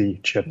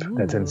NFC chip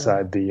that's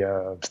inside the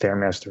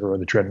Stairmaster or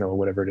the treadmill or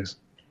whatever it is.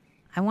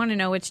 I want to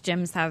know which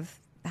gyms have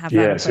that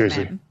Yeah, equipment.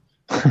 seriously.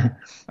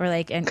 Or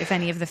and if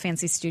any of the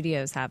fancy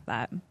studios have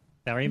that.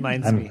 That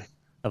reminds me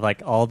of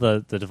all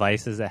the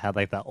devices that had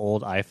that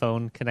old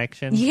iPhone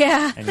connection.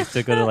 Yeah. And you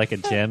still go to a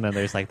gym and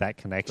there's that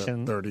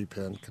connection. The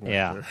 30-pin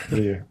connector.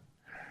 Yeah.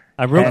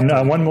 I wrote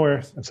And one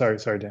more. I'm sorry,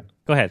 Dan.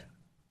 Go ahead.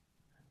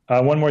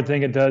 One more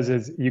thing it does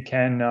is you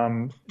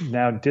can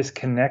now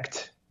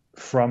disconnect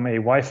from a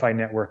Wi-Fi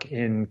network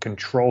in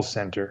Control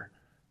Center.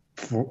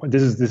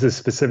 This is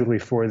specifically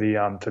for the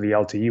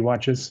LTE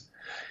watches.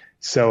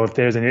 So if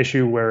there's an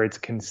issue where it's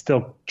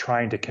still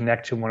trying to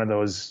connect to one of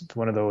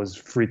those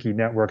freaky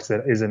networks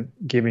that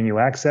isn't giving you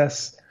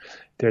access,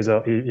 there's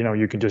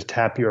you can just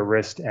tap your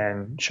wrist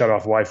and shut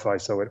off Wi-Fi,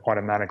 so it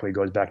automatically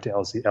goes back to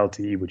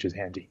LTE, which is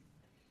handy.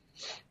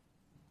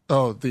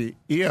 Oh, the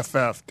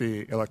EFF,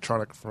 the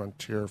Electronic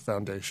Frontier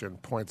Foundation,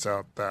 points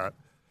out that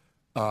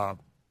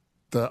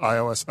the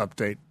iOS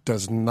update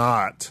does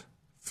not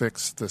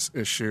fix this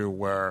issue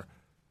where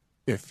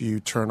if you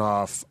turn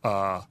off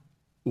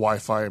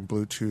Wi-Fi and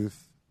Bluetooth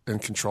in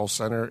Control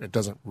Center, it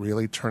doesn't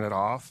really turn it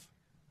off.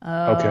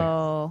 Oh.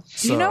 Okay.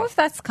 Do you know if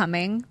that's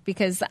coming?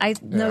 Because I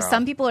know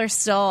some people are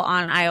still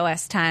on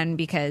iOS 10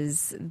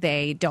 because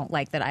they don't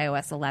like that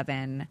iOS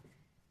 11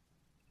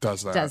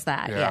 does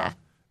that. Yeah.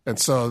 And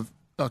so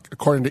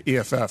according to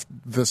EFF,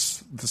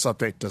 this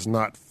update does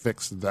not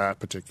fix that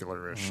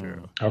particular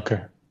issue.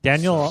 Okay.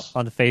 Daniel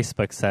on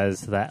Facebook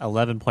says that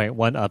 11.1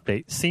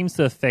 update seems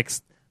to have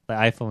fixed the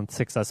iPhone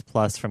 6s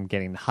Plus from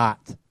getting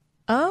hot.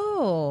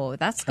 Oh,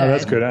 that's good. Oh,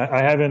 that's good.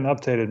 I haven't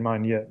updated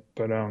mine yet,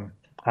 but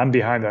I'm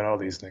behind on all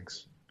these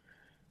things.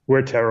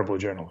 We're terrible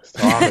journalists.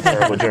 Oh, I'm a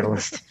terrible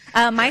journalist.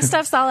 My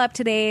stuff's all up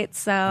to date,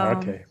 so...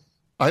 Okay.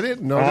 I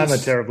didn't notice. I'm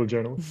a terrible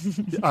journalist.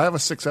 I have a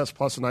 6S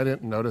Plus, and I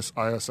didn't notice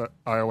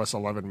iOS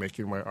 11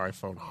 making my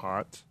iPhone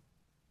hot.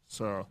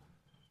 So,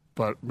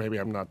 but maybe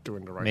I'm not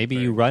doing the right Maybe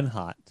thing. you run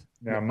hot.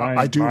 Yeah,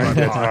 I do run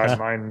hot.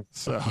 Mine,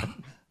 So,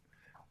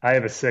 I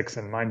have a 6,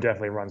 and mine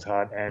definitely runs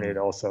hot, and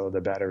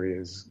the battery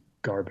is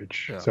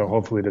garbage. Yeah. So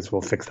hopefully this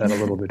will fix that a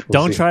little bit.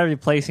 Don't try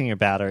replacing your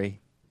battery.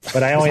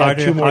 But I only have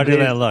 2 more harder days.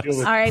 than it looks.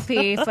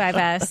 RIP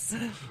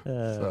 5S.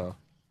 so,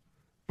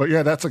 but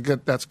yeah, that's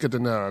good to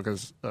know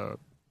because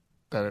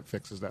that it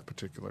fixes that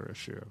particular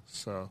issue.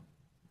 So,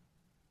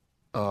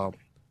 but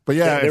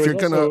yeah, if you're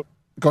gonna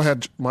go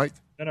ahead, Mike.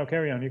 No,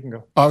 carry on. You can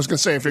go. I was gonna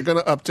say if you're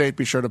gonna update,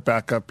 be sure to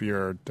back up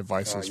your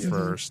devices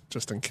first,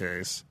 just in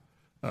case.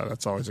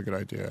 That's always a good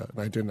idea.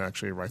 And I didn't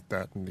actually write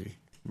that in the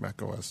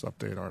macOS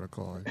update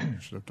article. I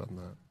should have done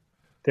that.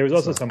 There was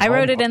also some. I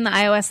wrote it in the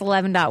iOS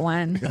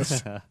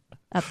 11.1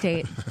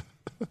 update.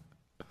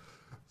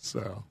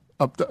 So,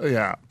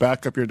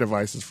 back up your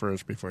devices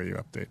first before you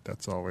update.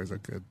 That's always a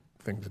good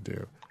thing to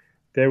do.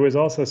 There was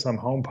also some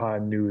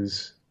HomePod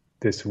news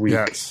this week.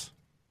 Yes.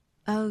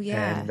 Oh,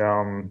 yeah.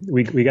 And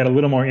we got a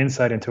little more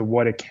insight into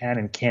what it can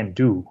and can't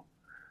do.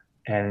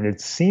 And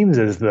it seems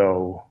as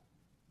though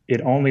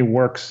it only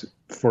works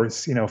for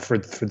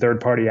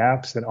third-party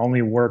apps. It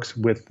only works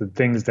with the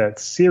things that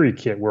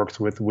SiriKit works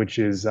with, which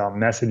is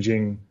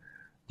messaging,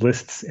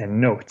 lists, and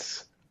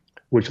notes,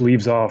 which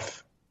leaves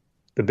off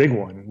the big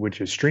one, which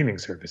is streaming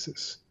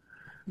services.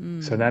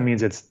 So that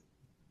means it's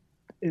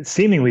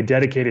seemingly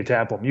dedicated to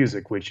Apple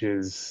Music,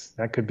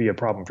 that could be a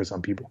problem for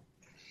some people.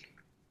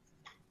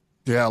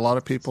 Yeah, a lot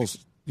of people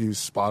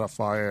use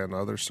Spotify and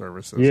other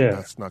services. Yeah. And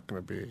that's not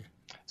going to be.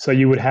 So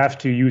you would have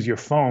to use your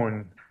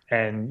phone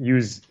and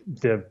use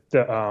the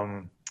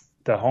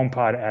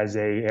HomePod as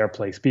a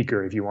AirPlay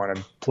speaker if you want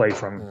to play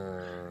from,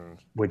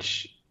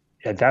 which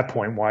at that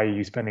point, why are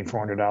you spending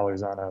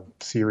 $400 on a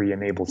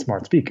Siri-enabled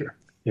smart speaker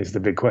is the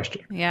big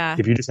question. Yeah.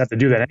 If you just have to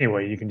do that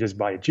anyway, you can just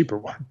buy a cheaper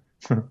one.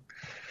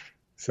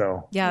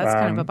 So yeah, that's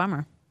kind of a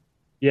bummer.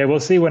 Yeah,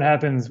 we'll see what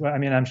happens. I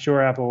mean, I'm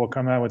sure Apple will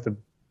come out with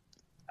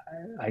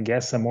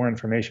some more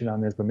information on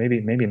this, but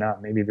maybe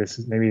not. Maybe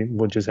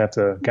we'll just have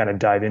to kind of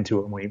dive into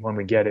it when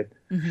we get it.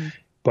 Mm-hmm.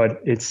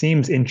 But it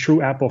seems in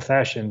true Apple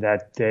fashion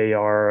that they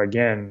are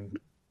again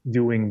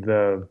doing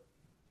the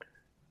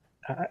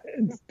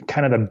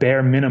kind of the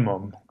bare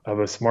minimum of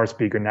a smart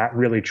speaker, not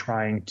really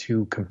trying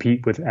to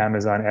compete with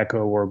Amazon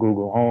Echo or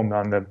Google Home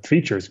on the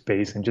feature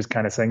space, and just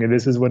kind of saying,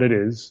 this is what it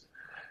is.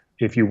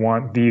 If you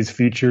want these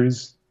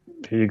features,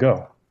 here you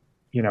go.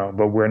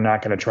 But we're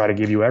not going to try to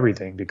give you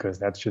everything, because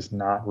that's just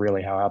not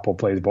really how Apple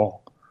plays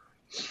ball.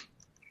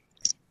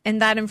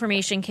 And that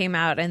information came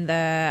out in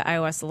the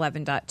iOS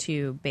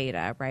 11.2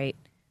 beta, right?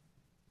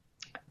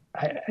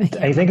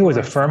 I think it was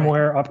a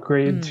firmware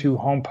upgrade to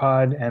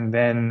HomePod, and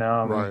then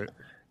right.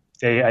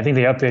 I think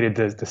they updated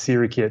the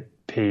SiriKit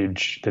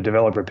page, the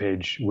developer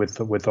page,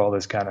 with all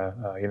this kind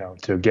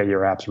of to get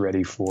your apps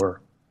ready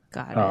for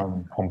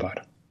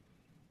HomePod.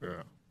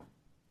 Yeah.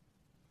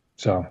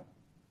 So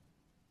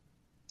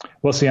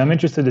we'll see. I'm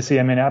interested to see.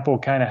 I mean, Apple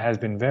kind of has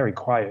been very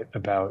quiet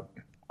about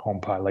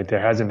HomePod. Like, there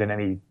hasn't been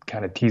any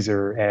kind of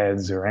teaser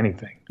ads or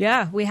anything.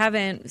 Yeah, we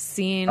haven't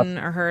seen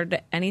or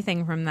heard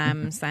anything from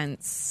them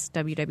since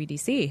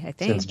WWDC, I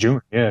think. Since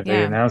June, yeah.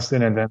 They announced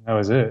it, and then that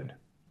was it.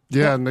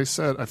 Yeah, and they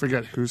said, I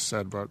forget who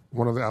said, but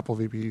one of the Apple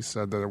VPs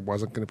said that there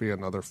wasn't going to be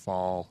another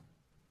fall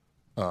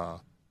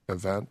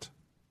event,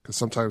 because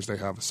sometimes they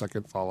have a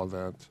second fall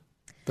event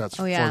that's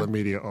for the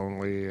media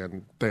only,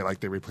 and they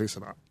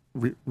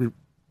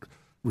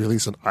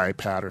release an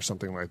iPad or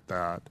something like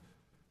that.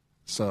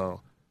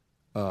 So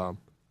I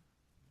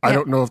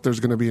don't know if there's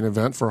going to be an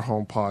event for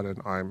HomePod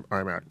and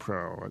iMac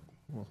Pro.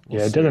 We'll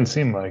it doesn't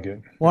seem like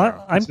it.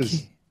 Well,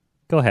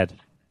 go ahead.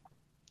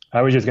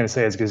 I was just going to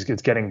say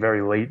it's getting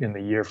very late in the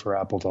year for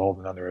Apple to hold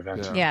another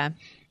event. Yeah.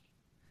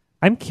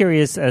 I'm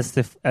curious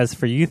as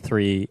for you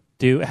three,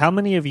 how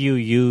many of you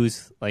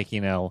use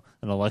an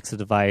Alexa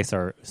device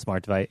or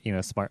smart device,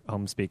 smart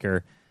home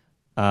speaker,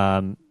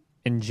 in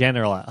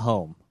general at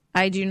home?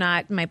 I do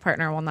not. My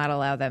partner will not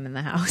allow them in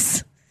the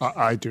house.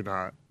 I do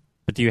not.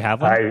 But do you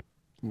have one?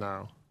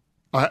 No.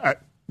 I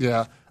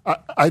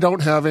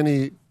don't have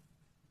any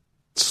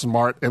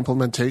smart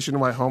implementation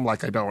in my home.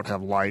 Like, I don't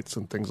have lights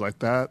and things like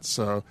that.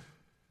 So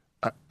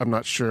I'm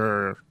not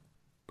sure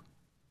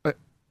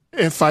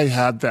if I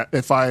had that.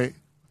 If I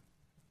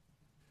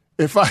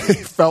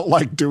felt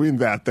like doing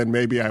that, then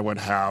maybe I would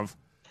have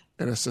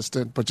an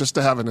assistant. But just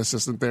to have an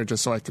assistant there,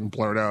 just so I can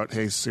blurt out,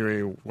 "Hey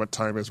Siri, what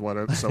time is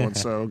what so and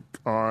so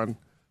on?"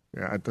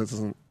 Yeah, it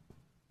doesn't.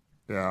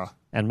 Yeah.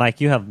 And Mike,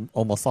 you have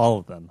almost all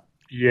of them.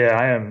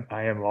 Yeah,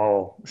 I am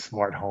all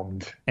smart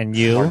homed. And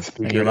you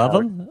love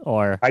them,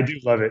 or I do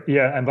love it.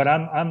 Yeah, but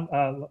I'm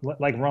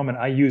like Roman.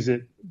 I use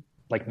it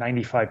like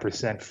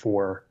 95%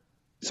 for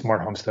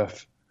smart home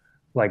stuff,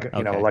 like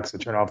Alexa,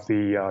 turn off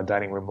the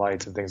dining room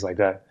lights and things like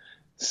that.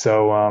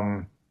 So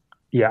I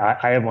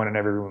have one in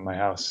every room in my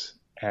house,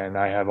 and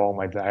I have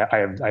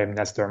I have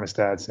Nest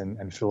thermostats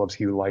and Philips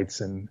Hue lights,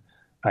 and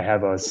I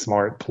have a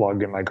smart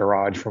plug in my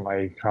garage for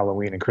my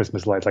Halloween and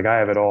Christmas lights. Like, I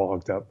have it all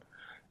hooked up.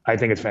 I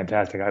think it's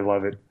fantastic. I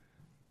love it.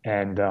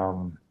 And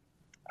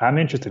I'm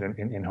interested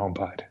in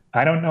HomePod.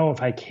 I don't know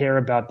if I care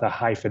about the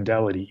high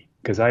fidelity,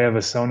 because I have a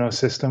Sonos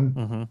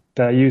system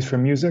that I use for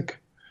music.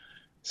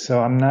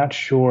 So I'm not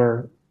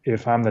sure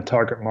if I'm the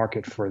target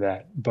market for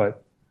that.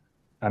 But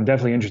I'm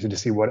definitely interested to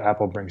see what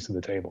Apple brings to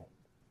the table.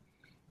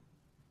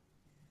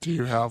 Do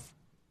you have?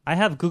 I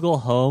have Google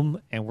Home,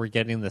 and we're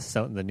getting the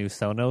new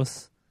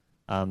Sonos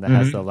that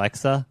has the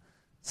Alexa.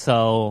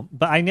 So,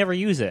 but I never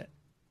use it.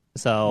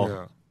 So.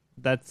 Yeah.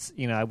 That's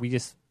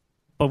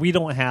but we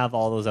don't have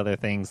all those other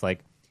things like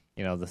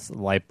the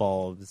light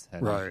bulbs,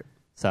 and right?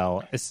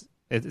 So it's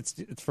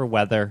for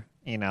weather,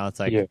 it's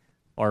like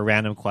or a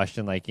random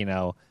question like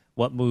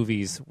what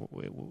movies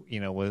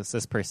was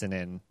this person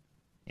in,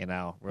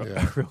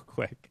 real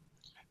quick.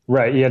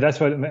 Right. Yeah,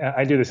 that's what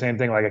I do. The same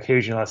thing. Like,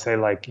 occasionally I'll say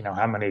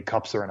how many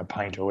cups are in a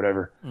pint or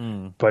whatever.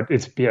 But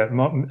it's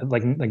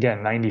like, again,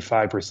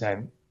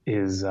 95%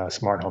 is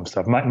smart home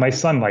stuff. My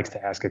son likes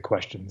to ask it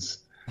questions.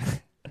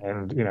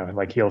 And,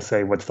 like, he'll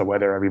say, "What's the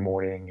weather?" every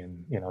morning,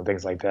 and,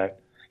 things like that.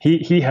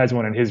 He has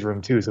one in his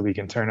room too, so we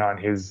can turn on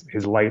his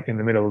light in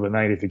the middle of the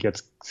night if he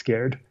gets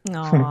scared.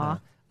 Aww.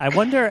 I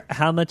wonder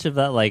how much of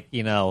that, like,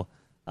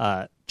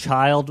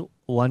 child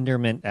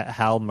wonderment at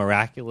how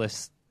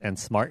miraculous and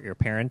smart your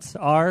parents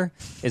are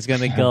is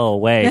going to go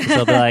away. Because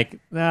they'll be like,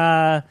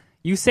 nah,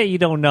 you say you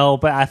don't know,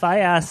 but if I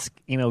ask,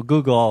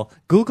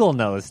 Google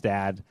knows,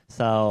 Dad.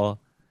 So...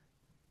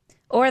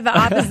 Or the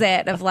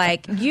opposite of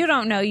like, you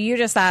don't know, you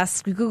just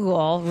asked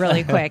Google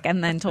really quick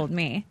and then told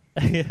me.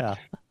 Yeah.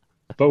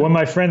 But when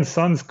my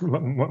son's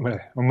friends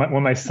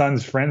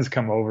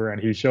come over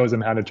and he shows them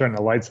how to turn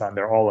the lights on,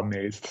 they're all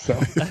amazed. So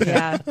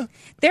yeah,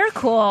 they're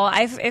cool.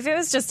 If it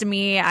was just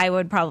me, I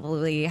would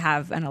probably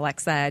have an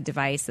Alexa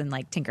device and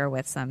like tinker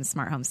with some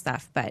smart home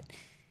stuff. But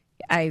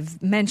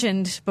I've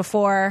mentioned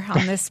before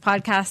on this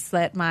podcast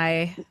that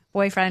my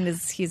boyfriend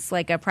he's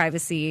like a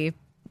privacy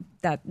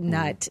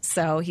nut.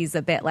 So he's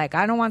a bit like,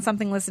 I don't want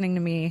something listening to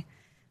me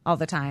all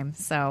the time.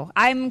 So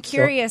I'm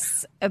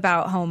curious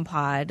about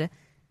HomePod.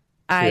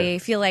 I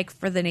feel like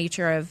for the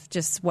nature of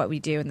just what we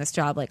do in this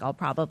job, like I'll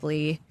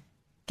probably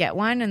get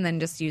one and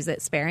then just use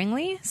it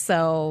sparingly.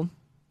 So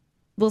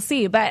we'll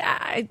see. But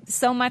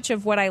so much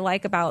of what I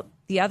like about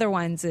the other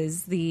ones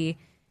is the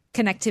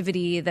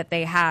connectivity that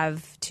they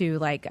have to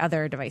like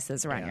other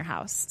devices around your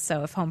house.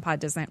 So if HomePod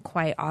doesn't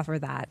quite offer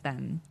that,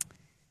 then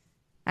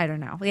I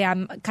don't know. Yeah,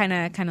 I'm kind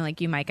of like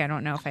you, Mike. I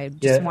don't know if I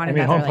just want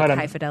another HomePod, like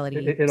high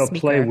fidelity. It'll speaker.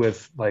 play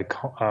with like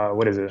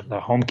what is it, the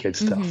HomeKit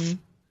stuff,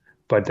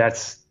 but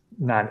that's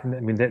not. I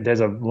mean,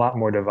 there's a lot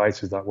more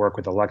devices that work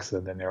with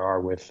Alexa than there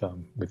are with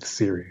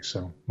Siri.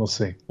 So we'll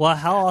see. Well,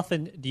 how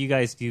often do you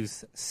guys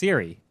use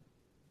Siri?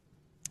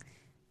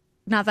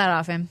 Not that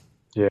often.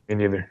 Yeah, me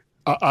neither.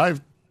 I've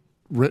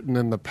written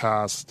in the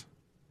past,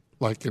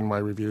 like in my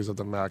reviews of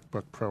the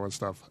MacBook Pro and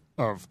stuff,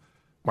 of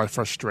my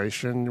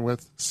frustration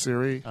with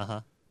Siri.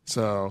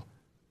 So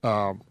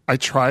I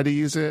try to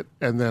use it,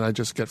 and then I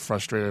just get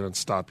frustrated and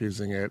stop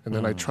using it. And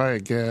then I try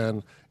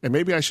again, and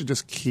maybe I should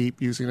just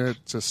keep using it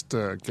just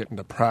to get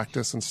into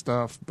practice and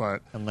stuff.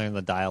 And learn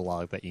the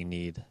dialogue that you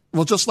need.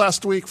 Well, just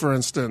last week, for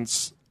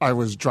instance, I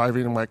was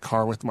driving in my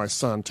car with my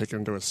son, taking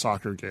him to a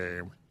soccer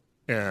game,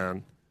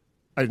 and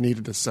I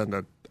wanted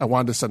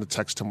to send a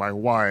text to my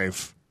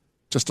wife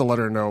just to let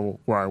her know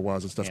where I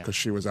was and stuff because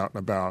she was out and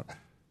about.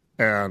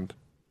 And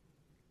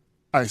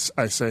I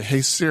say, hey,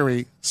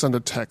 Siri, send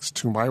a text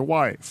to my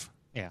wife.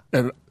 Yeah.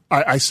 And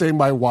I say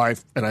my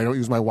wife, and I don't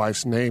use my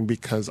wife's name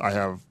because I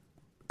have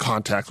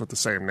contacts with the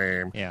same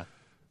name. Yeah.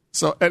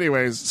 So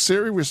anyways,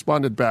 Siri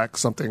responded back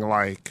something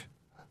like,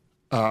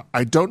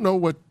 I don't know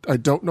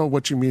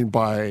what you mean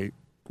by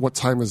what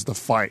time is the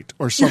fight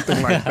or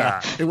something like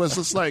that. It was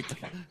just like,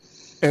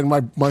 and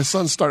my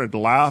son started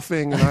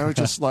laughing, and I was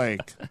just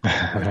like,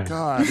 oh my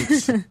God.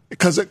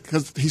 Because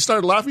he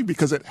started laughing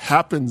because it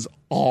happens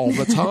all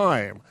the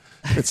time.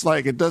 It's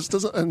like it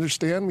doesn't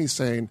understand me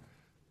saying,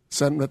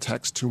 send a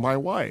text to my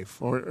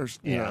wife or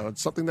you know,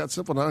 it's something that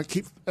simple.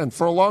 And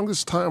for the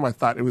longest time, I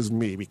thought it was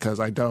me because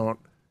I don't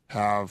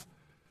have,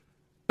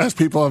 as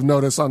people have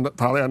noticed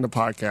probably on the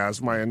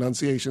podcast, my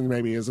enunciation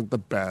maybe isn't the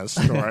best,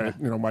 or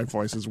my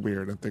voice is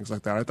weird and things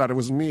like that. I thought it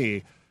was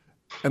me,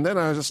 and then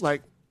I was just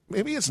like,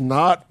 maybe it's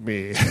not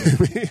me.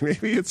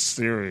 Maybe it's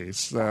Siri.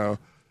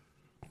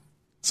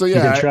 So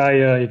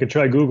yeah, you could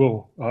try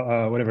Google,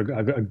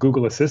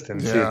 Google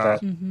Assistant. See if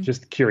that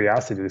just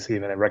curiosity to see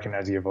if it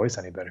recognizes your voice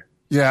any better.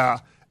 Yeah,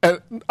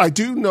 and I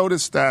do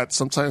notice that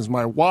sometimes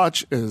my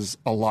watch is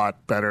a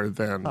lot better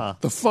than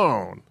the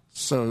phone.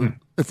 So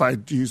if I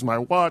use my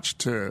watch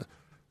to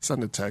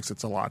send a text,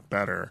 it's a lot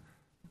better.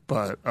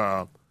 But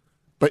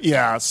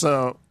yeah,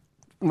 so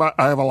I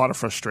have a lot of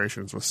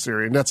frustrations with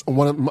Siri, and that's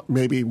one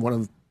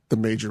of the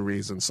major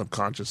reasons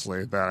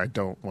subconsciously that I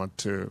don't want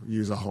to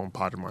use a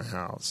HomePod in my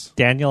house.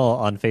 Daniel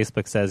on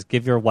Facebook says,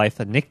 give your wife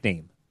a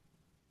nickname.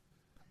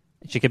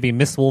 She could be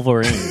Miss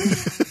Wolverine.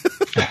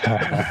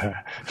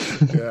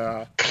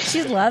 Yeah.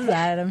 She'd love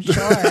that, I'm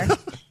sure.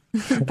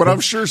 But I'm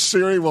sure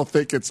Siri will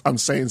think I'm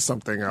saying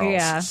something else.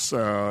 Yeah.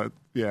 So,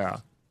 yeah.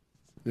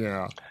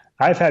 Yeah.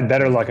 I've had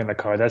better luck in the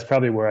car. That's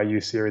probably where I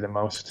use Siri the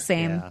most.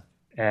 Same. Yeah.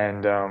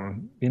 And,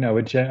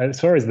 as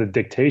far as the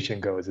dictation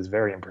goes, it's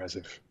very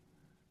impressive.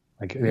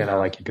 Like,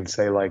 like you can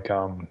say like,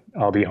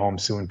 I'll be home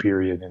soon,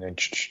 period. And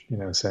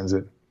it, sends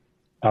it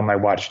on my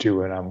watch too.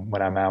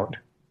 When I'm out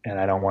and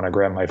I don't want to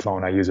grab my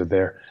phone, I use it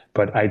there.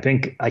 But I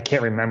think I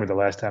can't remember the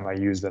last time I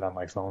used it on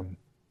my phone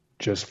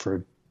just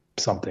for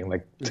something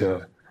like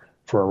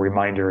for a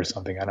reminder or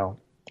something. I don't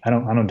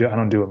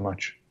do it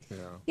much.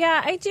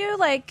 Yeah, I do.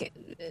 Like,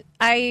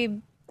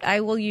 I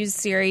will use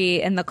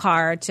Siri in the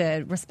car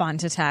to respond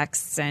to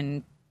texts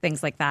and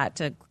things like that,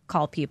 to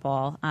call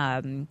people.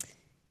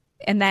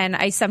 And then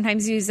I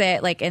sometimes use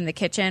it like in the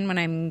kitchen when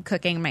I'm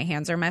cooking, my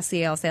hands are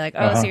messy. I'll say like,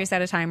 Siri,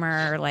 set a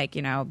timer, or like,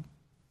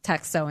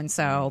 text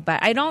so-and-so.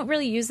 But I don't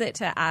really use it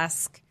to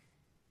ask,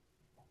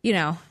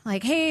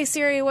 like, hey,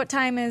 Siri, what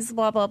time is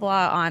blah, blah,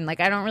 blah on? Like,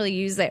 I don't really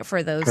use it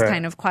for those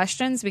kind of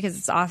questions because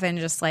it's often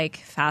just like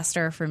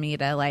faster for me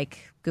to like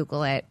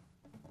Google it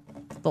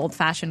the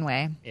old-fashioned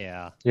way.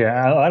 Yeah.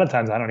 Yeah. A lot of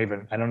times I don't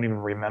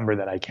even remember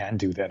that I can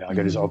do that. I'll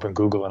just open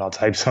Google and I'll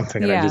type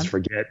something and I just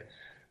forget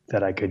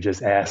that I could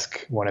just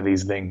ask one of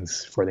these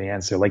things for the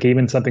answer. Like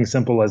even something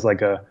simple as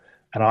like an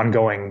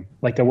ongoing,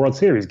 like the World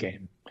Series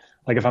game.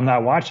 Like if I'm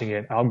not watching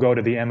it, I'll go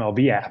to the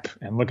MLB app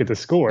and look at the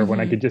score when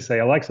I could just say,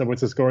 Alexa,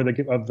 what's the score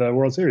of the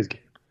World Series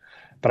game?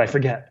 But I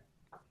forget.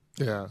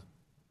 Yeah.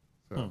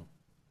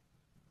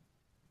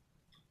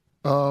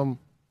 So.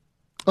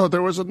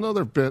 There was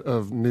another bit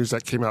of news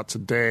that came out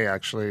today,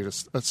 actually.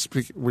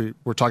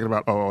 We're talking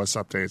about OS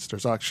updates.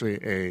 There's actually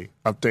a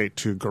update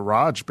to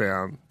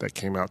GarageBand that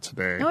came out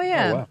today. Oh,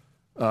 yeah. Oh,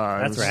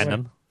 wow. That's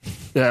random.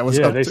 Yeah, it was.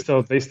 Yeah, they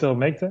still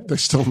make that? They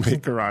still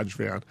make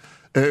GarageBand.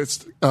 It's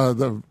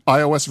the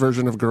iOS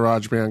version of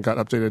GarageBand got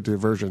updated to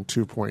version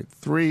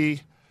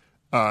 2.3.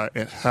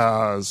 It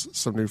has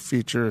some new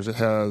features. It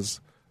has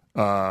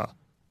a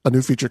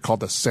new feature called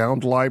the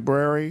Sound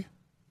Library,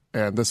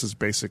 and this is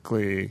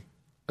basically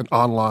an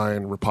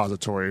online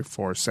repository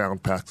for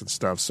sound packs and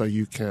stuff. So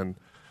you can.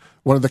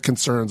 One of the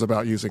concerns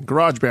about using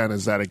GarageBand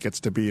is that it gets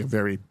to be a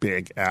very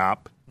big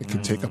app. It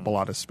can take up a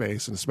lot of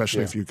space, and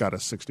especially if you've got a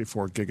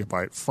 64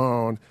 gigabyte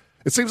phone.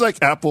 It seems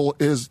like Apple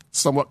is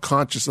somewhat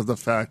conscious of the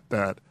fact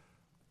that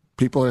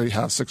people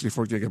have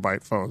 64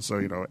 gigabyte phones.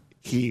 So,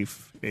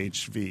 HEIF,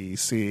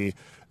 HVC,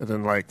 and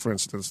then like, for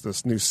instance,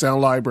 this new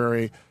sound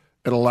library,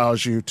 it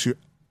allows you to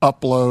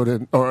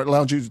upload or it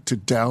allows you to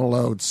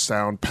download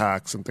sound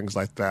packs and things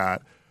like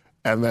that.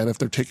 And then if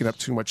they're taking up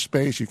too much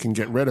space, you can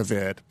get rid of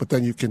it, but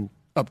then you can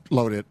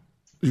upload it,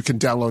 you can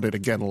download it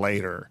again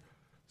later.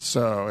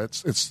 So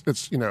it's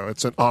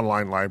an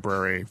online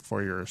library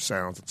for your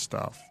sounds and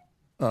stuff.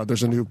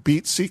 There's a new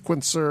beat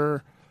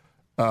sequencer.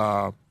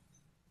 And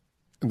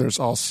there's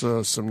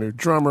also some new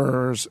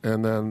drummers,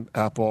 and then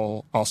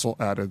Apple also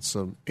added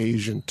some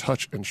Asian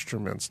touch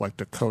instruments like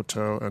the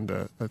koto and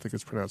I think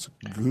it's pronounced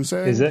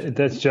guzheng.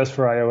 That's just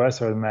for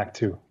iOS or the Mac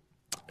too?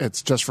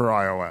 It's just for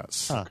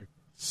iOS. Huh.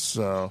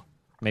 So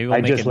maybe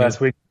we'll make last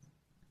week.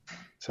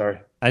 Sorry,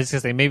 I was just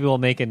gonna say maybe we'll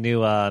make a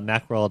new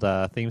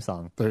Macworld theme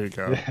song. There you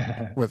go.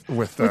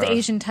 with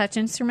Asian touch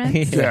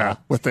instruments. Yeah,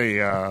 with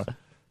a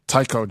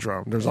taiko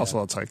drum. There's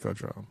also a taiko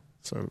drum.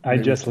 So I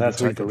just last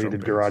week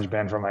deleted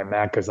GarageBand from my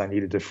Mac because I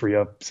needed to free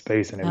up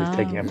space, and it was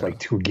taking up like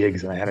 2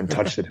 gigs, and I hadn't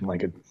touched it in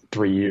like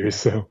 3 years.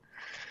 So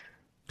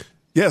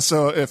yeah,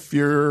 so if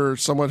you're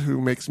someone who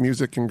makes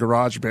music in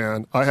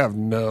GarageBand, I have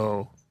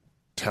no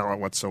talent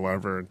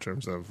whatsoever in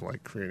terms of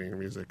like creating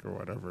music or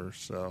whatever.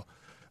 So,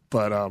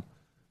 but a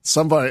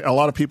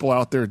lot of people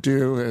out there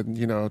do, and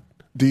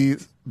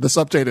this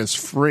update is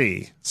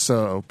free,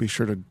 so be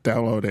sure to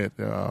download it.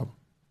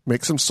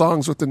 Make some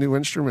songs with the new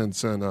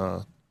instruments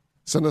and.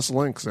 Send us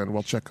links and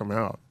we'll check them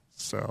out.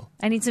 So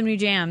I need some new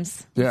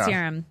jams. Yeah. Let's hear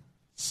 'em.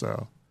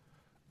 So,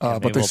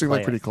 but they seem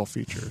like pretty cool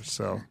features.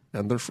 So,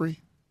 and they're free.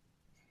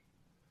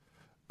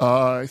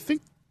 I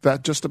think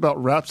that just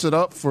about wraps it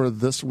up for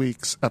this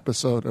week's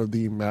episode of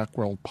the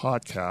Macworld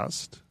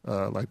podcast.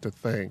 I'd like to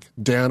thank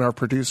Dan, our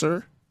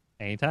producer.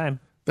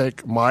 Anytime.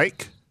 Thank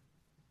Mike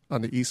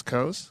on the East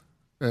Coast.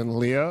 And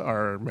Leah,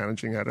 our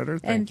managing editor.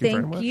 Thank you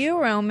very much. Thank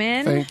you,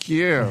 Roman. Thank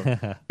you.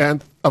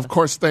 And, of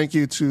course, thank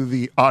you to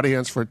the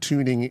audience for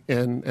tuning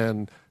in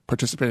and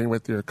participating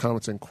with your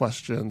comments and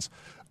questions.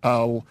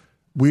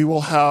 We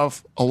will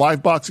have a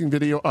live boxing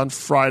video on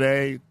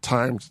Friday,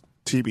 timed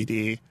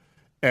TBD.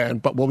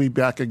 But we'll be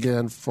back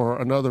again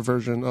for another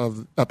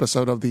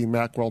episode of the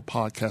Macworld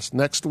podcast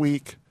next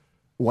week,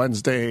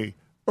 Wednesday,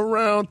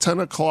 around 10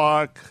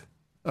 o'clock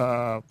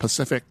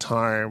Pacific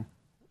time,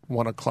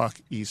 1 o'clock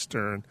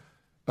Eastern.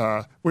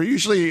 We're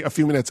usually a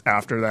few minutes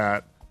after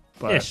that.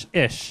 But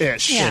Ish. Yeah.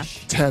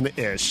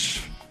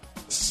 10-ish.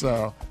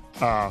 So,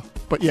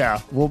 but yeah,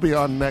 we'll be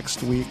on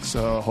next week,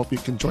 so hope you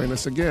can join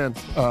us again.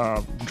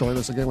 Join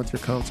us again with your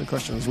comments and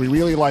questions. We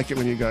really like it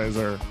when you guys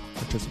are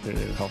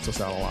participating. It helps us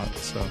out a lot.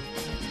 So.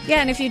 Yeah,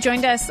 and if you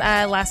joined us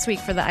last week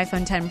for the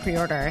iPhone 10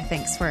 pre-order,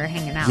 thanks for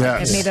hanging out.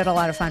 Yes. It made it a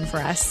lot of fun for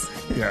us.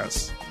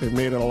 Yes, it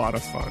made it a lot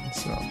of fun.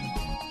 So,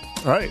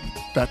 all right,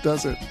 that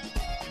does it.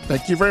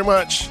 Thank you very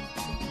much.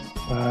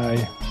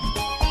 bye.